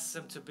 Pai. Bless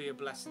them to be a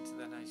blessing to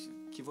their nation.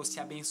 Que você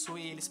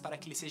abençoe eles para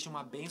que eles sejam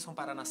uma bênção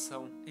para a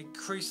nação.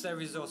 Increase their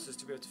resources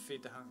to be able to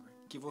feed the hungry.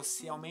 Que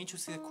você aumente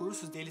os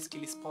recursos deles, que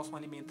eles possam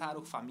alimentar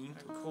o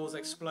faminto. And cause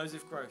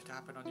explosive growth to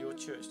happen on your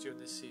church during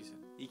this season.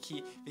 E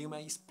que venha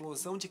uma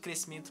explosão de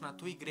crescimento na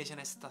tua igreja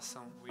nessa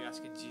estação. We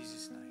ask in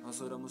Jesus' name. Nós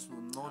oramos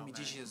no nome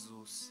de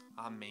Jesus.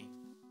 Amém.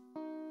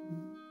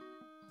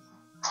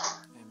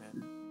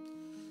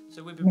 Amen.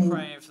 So we've been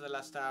praying for the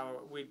last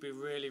hour. We'd be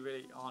really,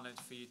 really honored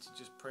for you to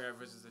just pray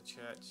over us as a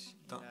church.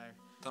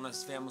 Então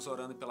nós viemos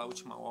orando pela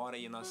última hora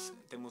e nós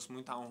temos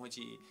muita honra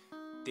de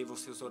ter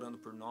vocês orando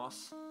por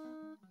nós.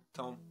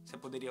 Então, você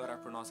poderia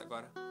orar por nós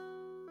agora?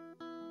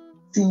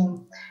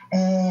 Sim,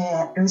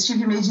 eu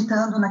estive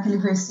meditando naquele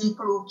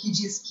versículo que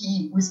diz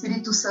que o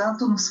Espírito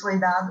Santo nos foi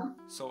dado.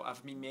 So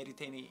I've been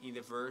meditating in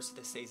the verse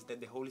that says that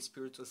the Holy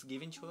Spirit was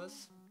given to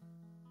us.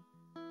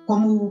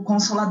 Como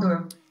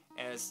consolador.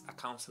 As a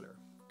counselor.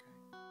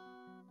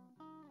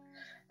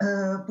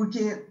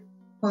 Porque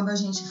quando a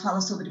gente fala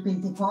sobre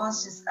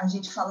Pentecostes, a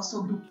gente fala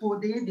sobre o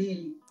poder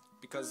dele.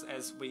 Because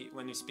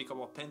when we speak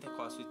about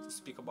Pentecost, we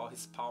speak about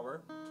His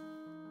power.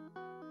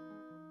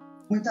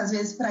 Muitas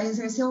vezes para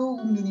exercer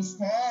o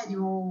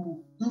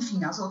ministério,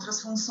 enfim, as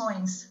outras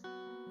funções.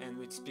 And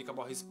we speak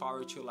about His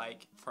power to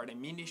for the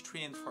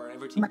ministry and for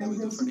everything that we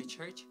do for the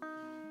church.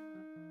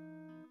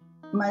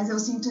 Mas eu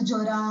sinto de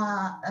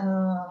orar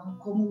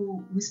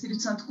como o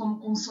Espírito Santo como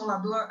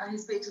consolador a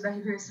respeito da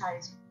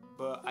Riverside.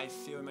 But I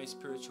feel in my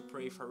spirit to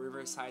pray for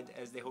Riverside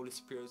as the Holy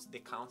Spirit,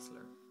 the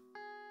counselor.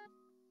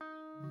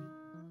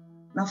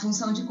 Na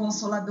função de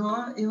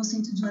consolador, eu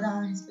sinto de orar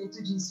a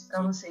respeito disso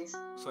para vocês.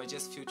 So I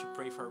just feel to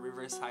pray for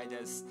Riverside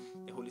as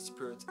the Holy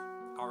Spirit,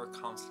 our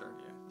counselor,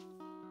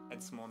 at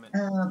this moment.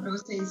 Para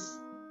vocês,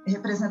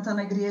 representando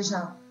a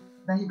igreja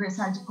da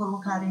Riverside,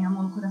 colocarem a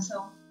mão no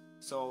coração.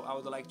 So I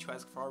would like to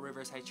ask for our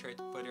Riverside Church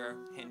to put your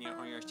hand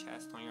on your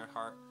chest, on your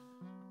heart.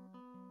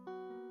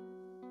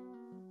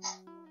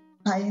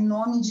 Pai, em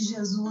nome de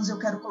Jesus, eu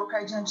quero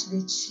colocar diante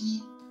de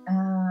Ti,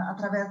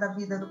 através da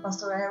vida do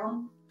pastor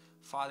Aaron.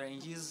 Father, in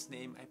Jesus'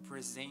 name, I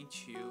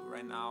present you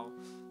right now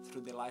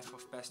through the life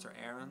of Pastor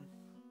Aaron.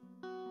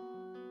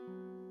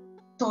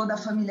 Toda a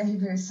família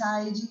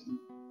Riverside.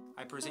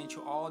 I present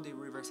you all the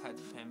Riverside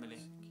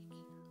family.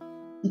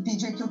 E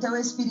pedir que o teu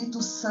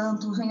Espírito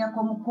Santo venha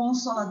como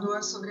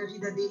consolador sobre a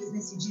vida deles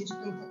nesse dia de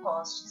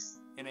Pentecostes.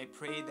 And I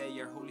pray that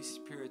your Holy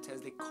Spirit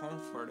as the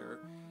comforter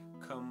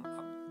come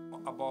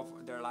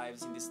above their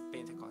lives in this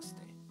Pentecost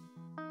day.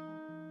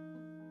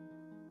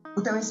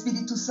 O teu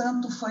Espírito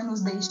Santo foi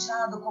nos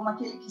deixado como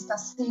aquele que está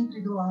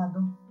sempre do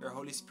lado. Your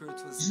Holy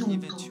Spirit was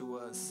given to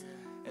us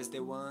as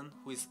the one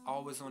who is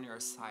always on your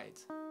side,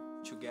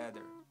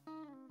 together.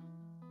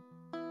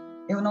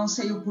 Eu não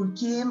sei o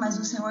porquê, mas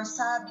o Senhor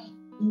sabe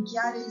em que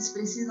área eles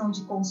precisam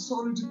de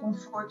consolo e de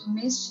conforto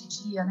neste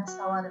dia,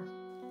 nesta hora.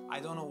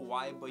 I don't know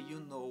why, but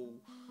you know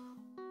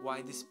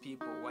why these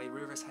people, why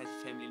Riverside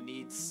family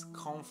needs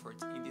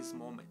comfort in this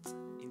moment,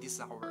 in this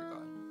hour,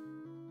 God.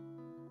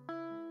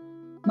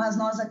 Mas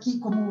nós aqui,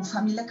 como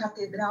família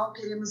catedral,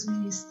 queremos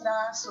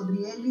ministrar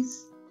sobre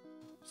eles.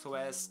 So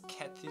as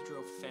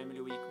Cathedral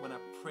family, we want to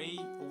pray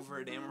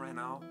over them right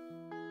now.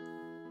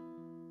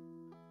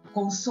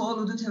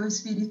 Consolo do teu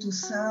Espírito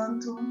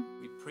Santo.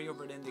 We pray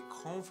over them the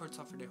comfort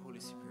of the Holy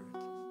Spirit.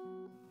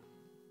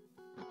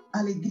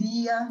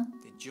 Alegria.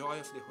 The joy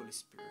of the Holy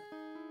Spirit.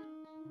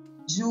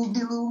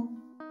 Júbilo.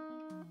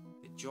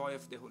 The joy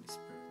of the Holy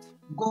Spirit.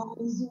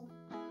 Gozo.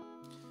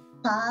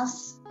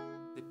 Paz.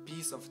 The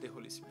peace of the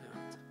Holy Spirit.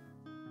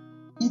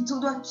 E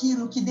tudo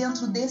aquilo que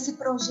dentro desse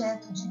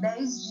projeto de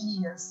 10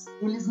 dias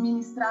eles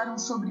ministraram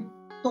sobre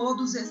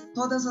todas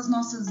as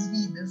nossas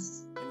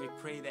vidas. And we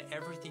pray that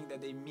everything that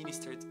they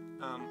ministered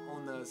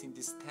on us in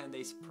this 10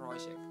 days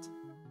project,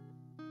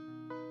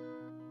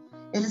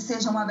 eles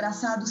sejam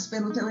abraçados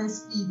pelo teu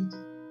Espírito.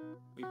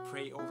 we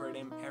pray over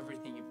them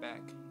everything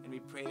back, and we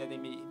pray that they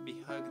may be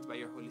hugged by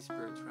your Holy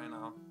Spirit right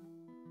now.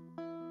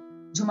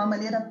 De uma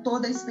maneira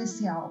toda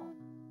especial.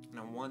 In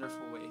a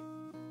wonderful way.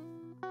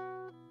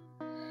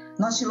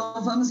 Nós te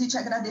louvamos e te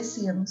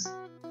agradecemos.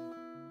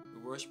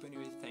 We worship and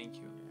we thank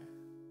you.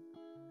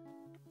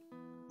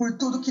 Por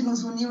tudo que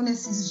nos uniu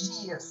nesses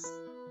dias.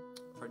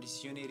 For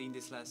this unity in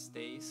these last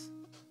days.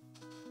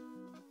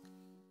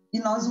 E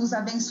nós os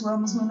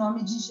abençoamos no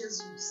nome de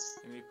Jesus.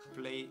 And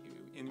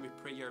we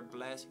pray your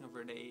blessing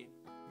over day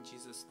in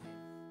Jesus'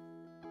 name.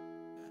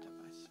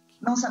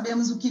 Não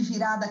sabemos o que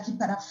virá daqui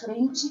para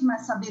frente,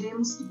 mas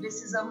saberemos que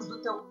precisaremos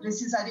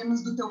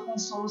do teu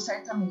consolo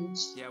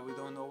certamente. Yeah, we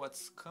don't know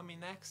what's coming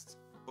next,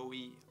 but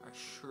we are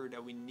sure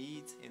that we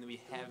need and we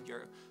have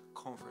your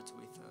comfort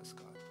with us,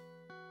 God.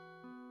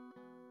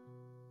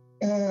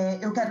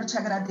 Eu quero te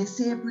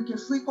agradecer porque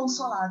fui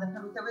consolada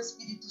pelo teu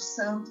Espírito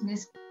Santo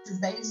nesses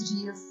 10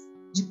 dias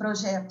de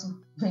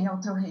projeto Venha ao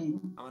Teu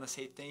Reino. I want to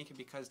say thank you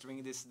because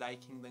during this Thy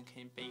Kingdom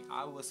campaign,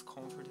 I was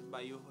comforted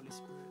by you, Holy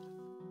Spirit.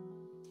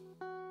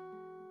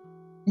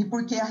 E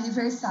porque a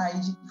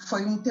Riverside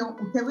foi o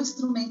teu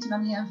instrumento na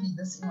minha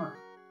vida, Senhor.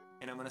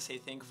 And I want to say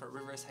thank you for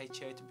Riverside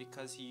Church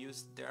because you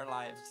used their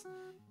lives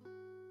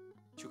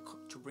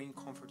to bring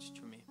comfort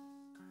to me.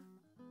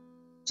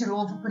 Te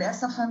louvo por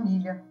essa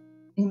família.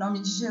 Em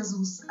nome de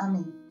Jesus.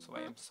 Amém. So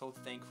I am so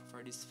thankful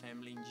for this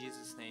family in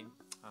Jesus' name.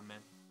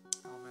 Amen.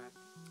 Amen.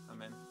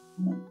 Amen.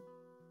 Amém.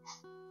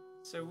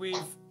 So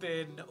we've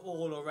been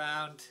all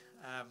around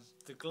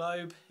the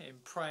globe in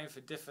praying for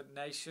different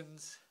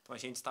nations. Então a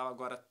gente estava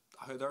agora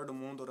ao redor do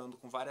mundo orando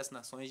com várias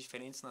nações,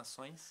 diferentes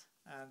nações.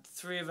 And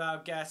 3 of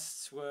our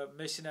guests were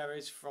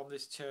missionaries from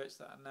this church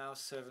that are now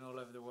serving all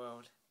over the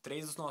world.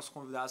 3 dos nossos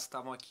convidados que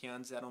estavam aqui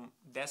antes eram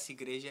dessa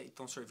igreja e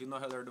estão servindo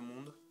ao redor do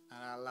mundo.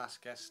 And our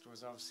last guest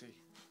was obviously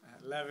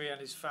Levi and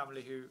his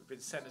family who've been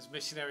sent as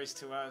missionaries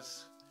to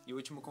us. E o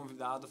último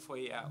convidado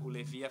foi o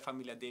Levi e a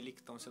família dele que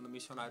estão sendo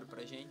missionário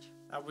pra gente.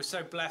 And we're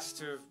so blessed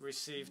to have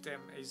received him.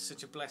 He's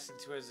such a blessing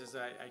to us as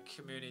a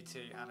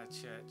community and a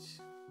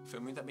church. Foi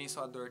muito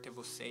abençoador ter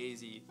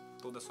vocês e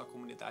toda a sua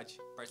comunidade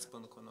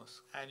participando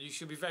conosco. And you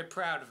should be very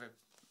proud of him.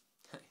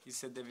 E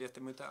você devia ter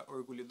muito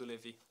orgulho do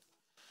Levi.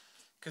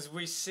 Because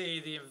we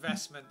see the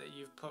investment that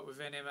you've put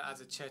within him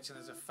as a church and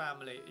as a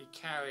family.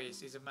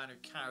 He's a man who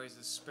carries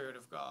the Spirit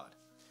of God.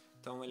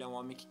 Então ele é um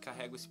homem que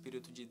carrega o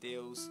Espírito de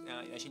Deus.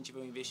 E a gente vê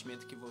o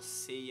investimento que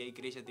você e a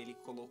igreja dele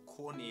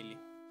colocou nele.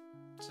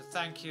 So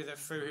thank you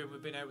that through him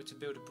we've been able to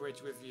build a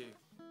bridge with you.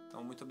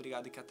 Então muito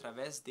obrigado que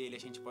através dele a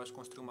gente pode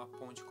construir uma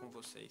ponte com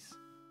vocês.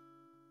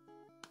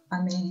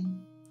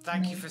 Amém.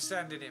 Thank you for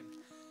sending him.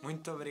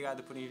 Muito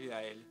obrigado por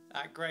enviar ele.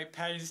 At great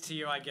pains to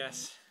you, I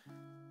guess.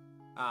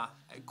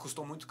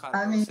 Custou muito caro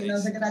para Amém. vocês.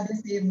 Nós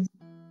agradecemos.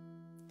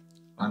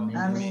 Amém.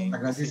 Amém.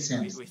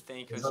 Agradecemos. We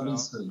thank you as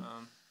Deus well.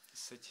 abençoe. It's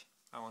such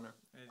an honor.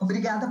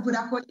 Obrigada por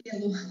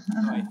acolhê-lo.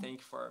 I thank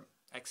you for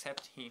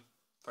accepting him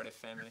for the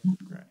family.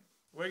 Great.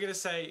 We're going to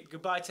say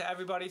goodbye to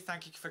everybody.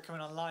 Thank you for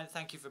coming online.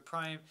 Thank you for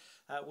praying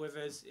with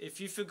us. If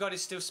you feel God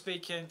is still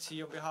speaking to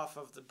you on behalf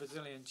of the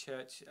Brazilian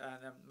church,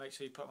 then make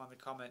sure you put them on the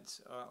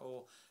comments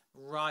or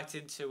write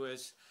into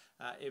us,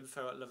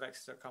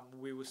 info@loveexeter.com.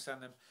 We will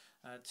send them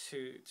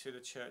to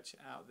the church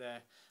out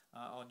there.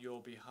 on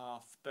your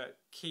behalf. But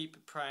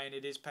keep praying.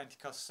 It is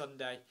Pentecost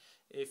Sunday.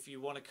 If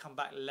you want to come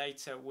back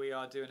later, we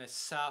are doing a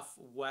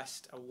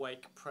Southwest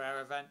Awake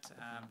prayer event,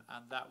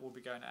 and that will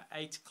be going at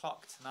 8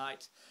 o'clock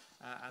tonight,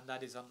 and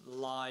that is on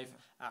live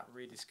at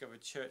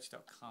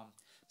rediscoveredchurch.com.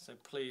 So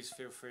please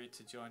feel free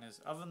to join us.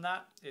 Other than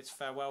that, it's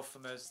farewell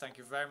from us. Thank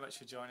you very much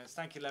for joining us.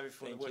 Thank you, Levi,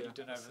 for the work you've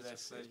done over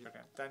this.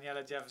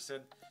 Daniela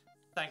Jefferson,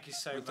 thank you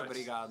so much. Muito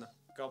obrigado.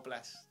 God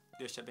bless.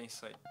 Deus te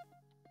abençoe.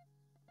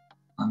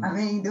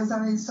 Amém. Deus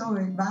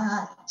abençoe.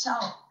 Bye.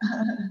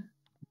 Tchau.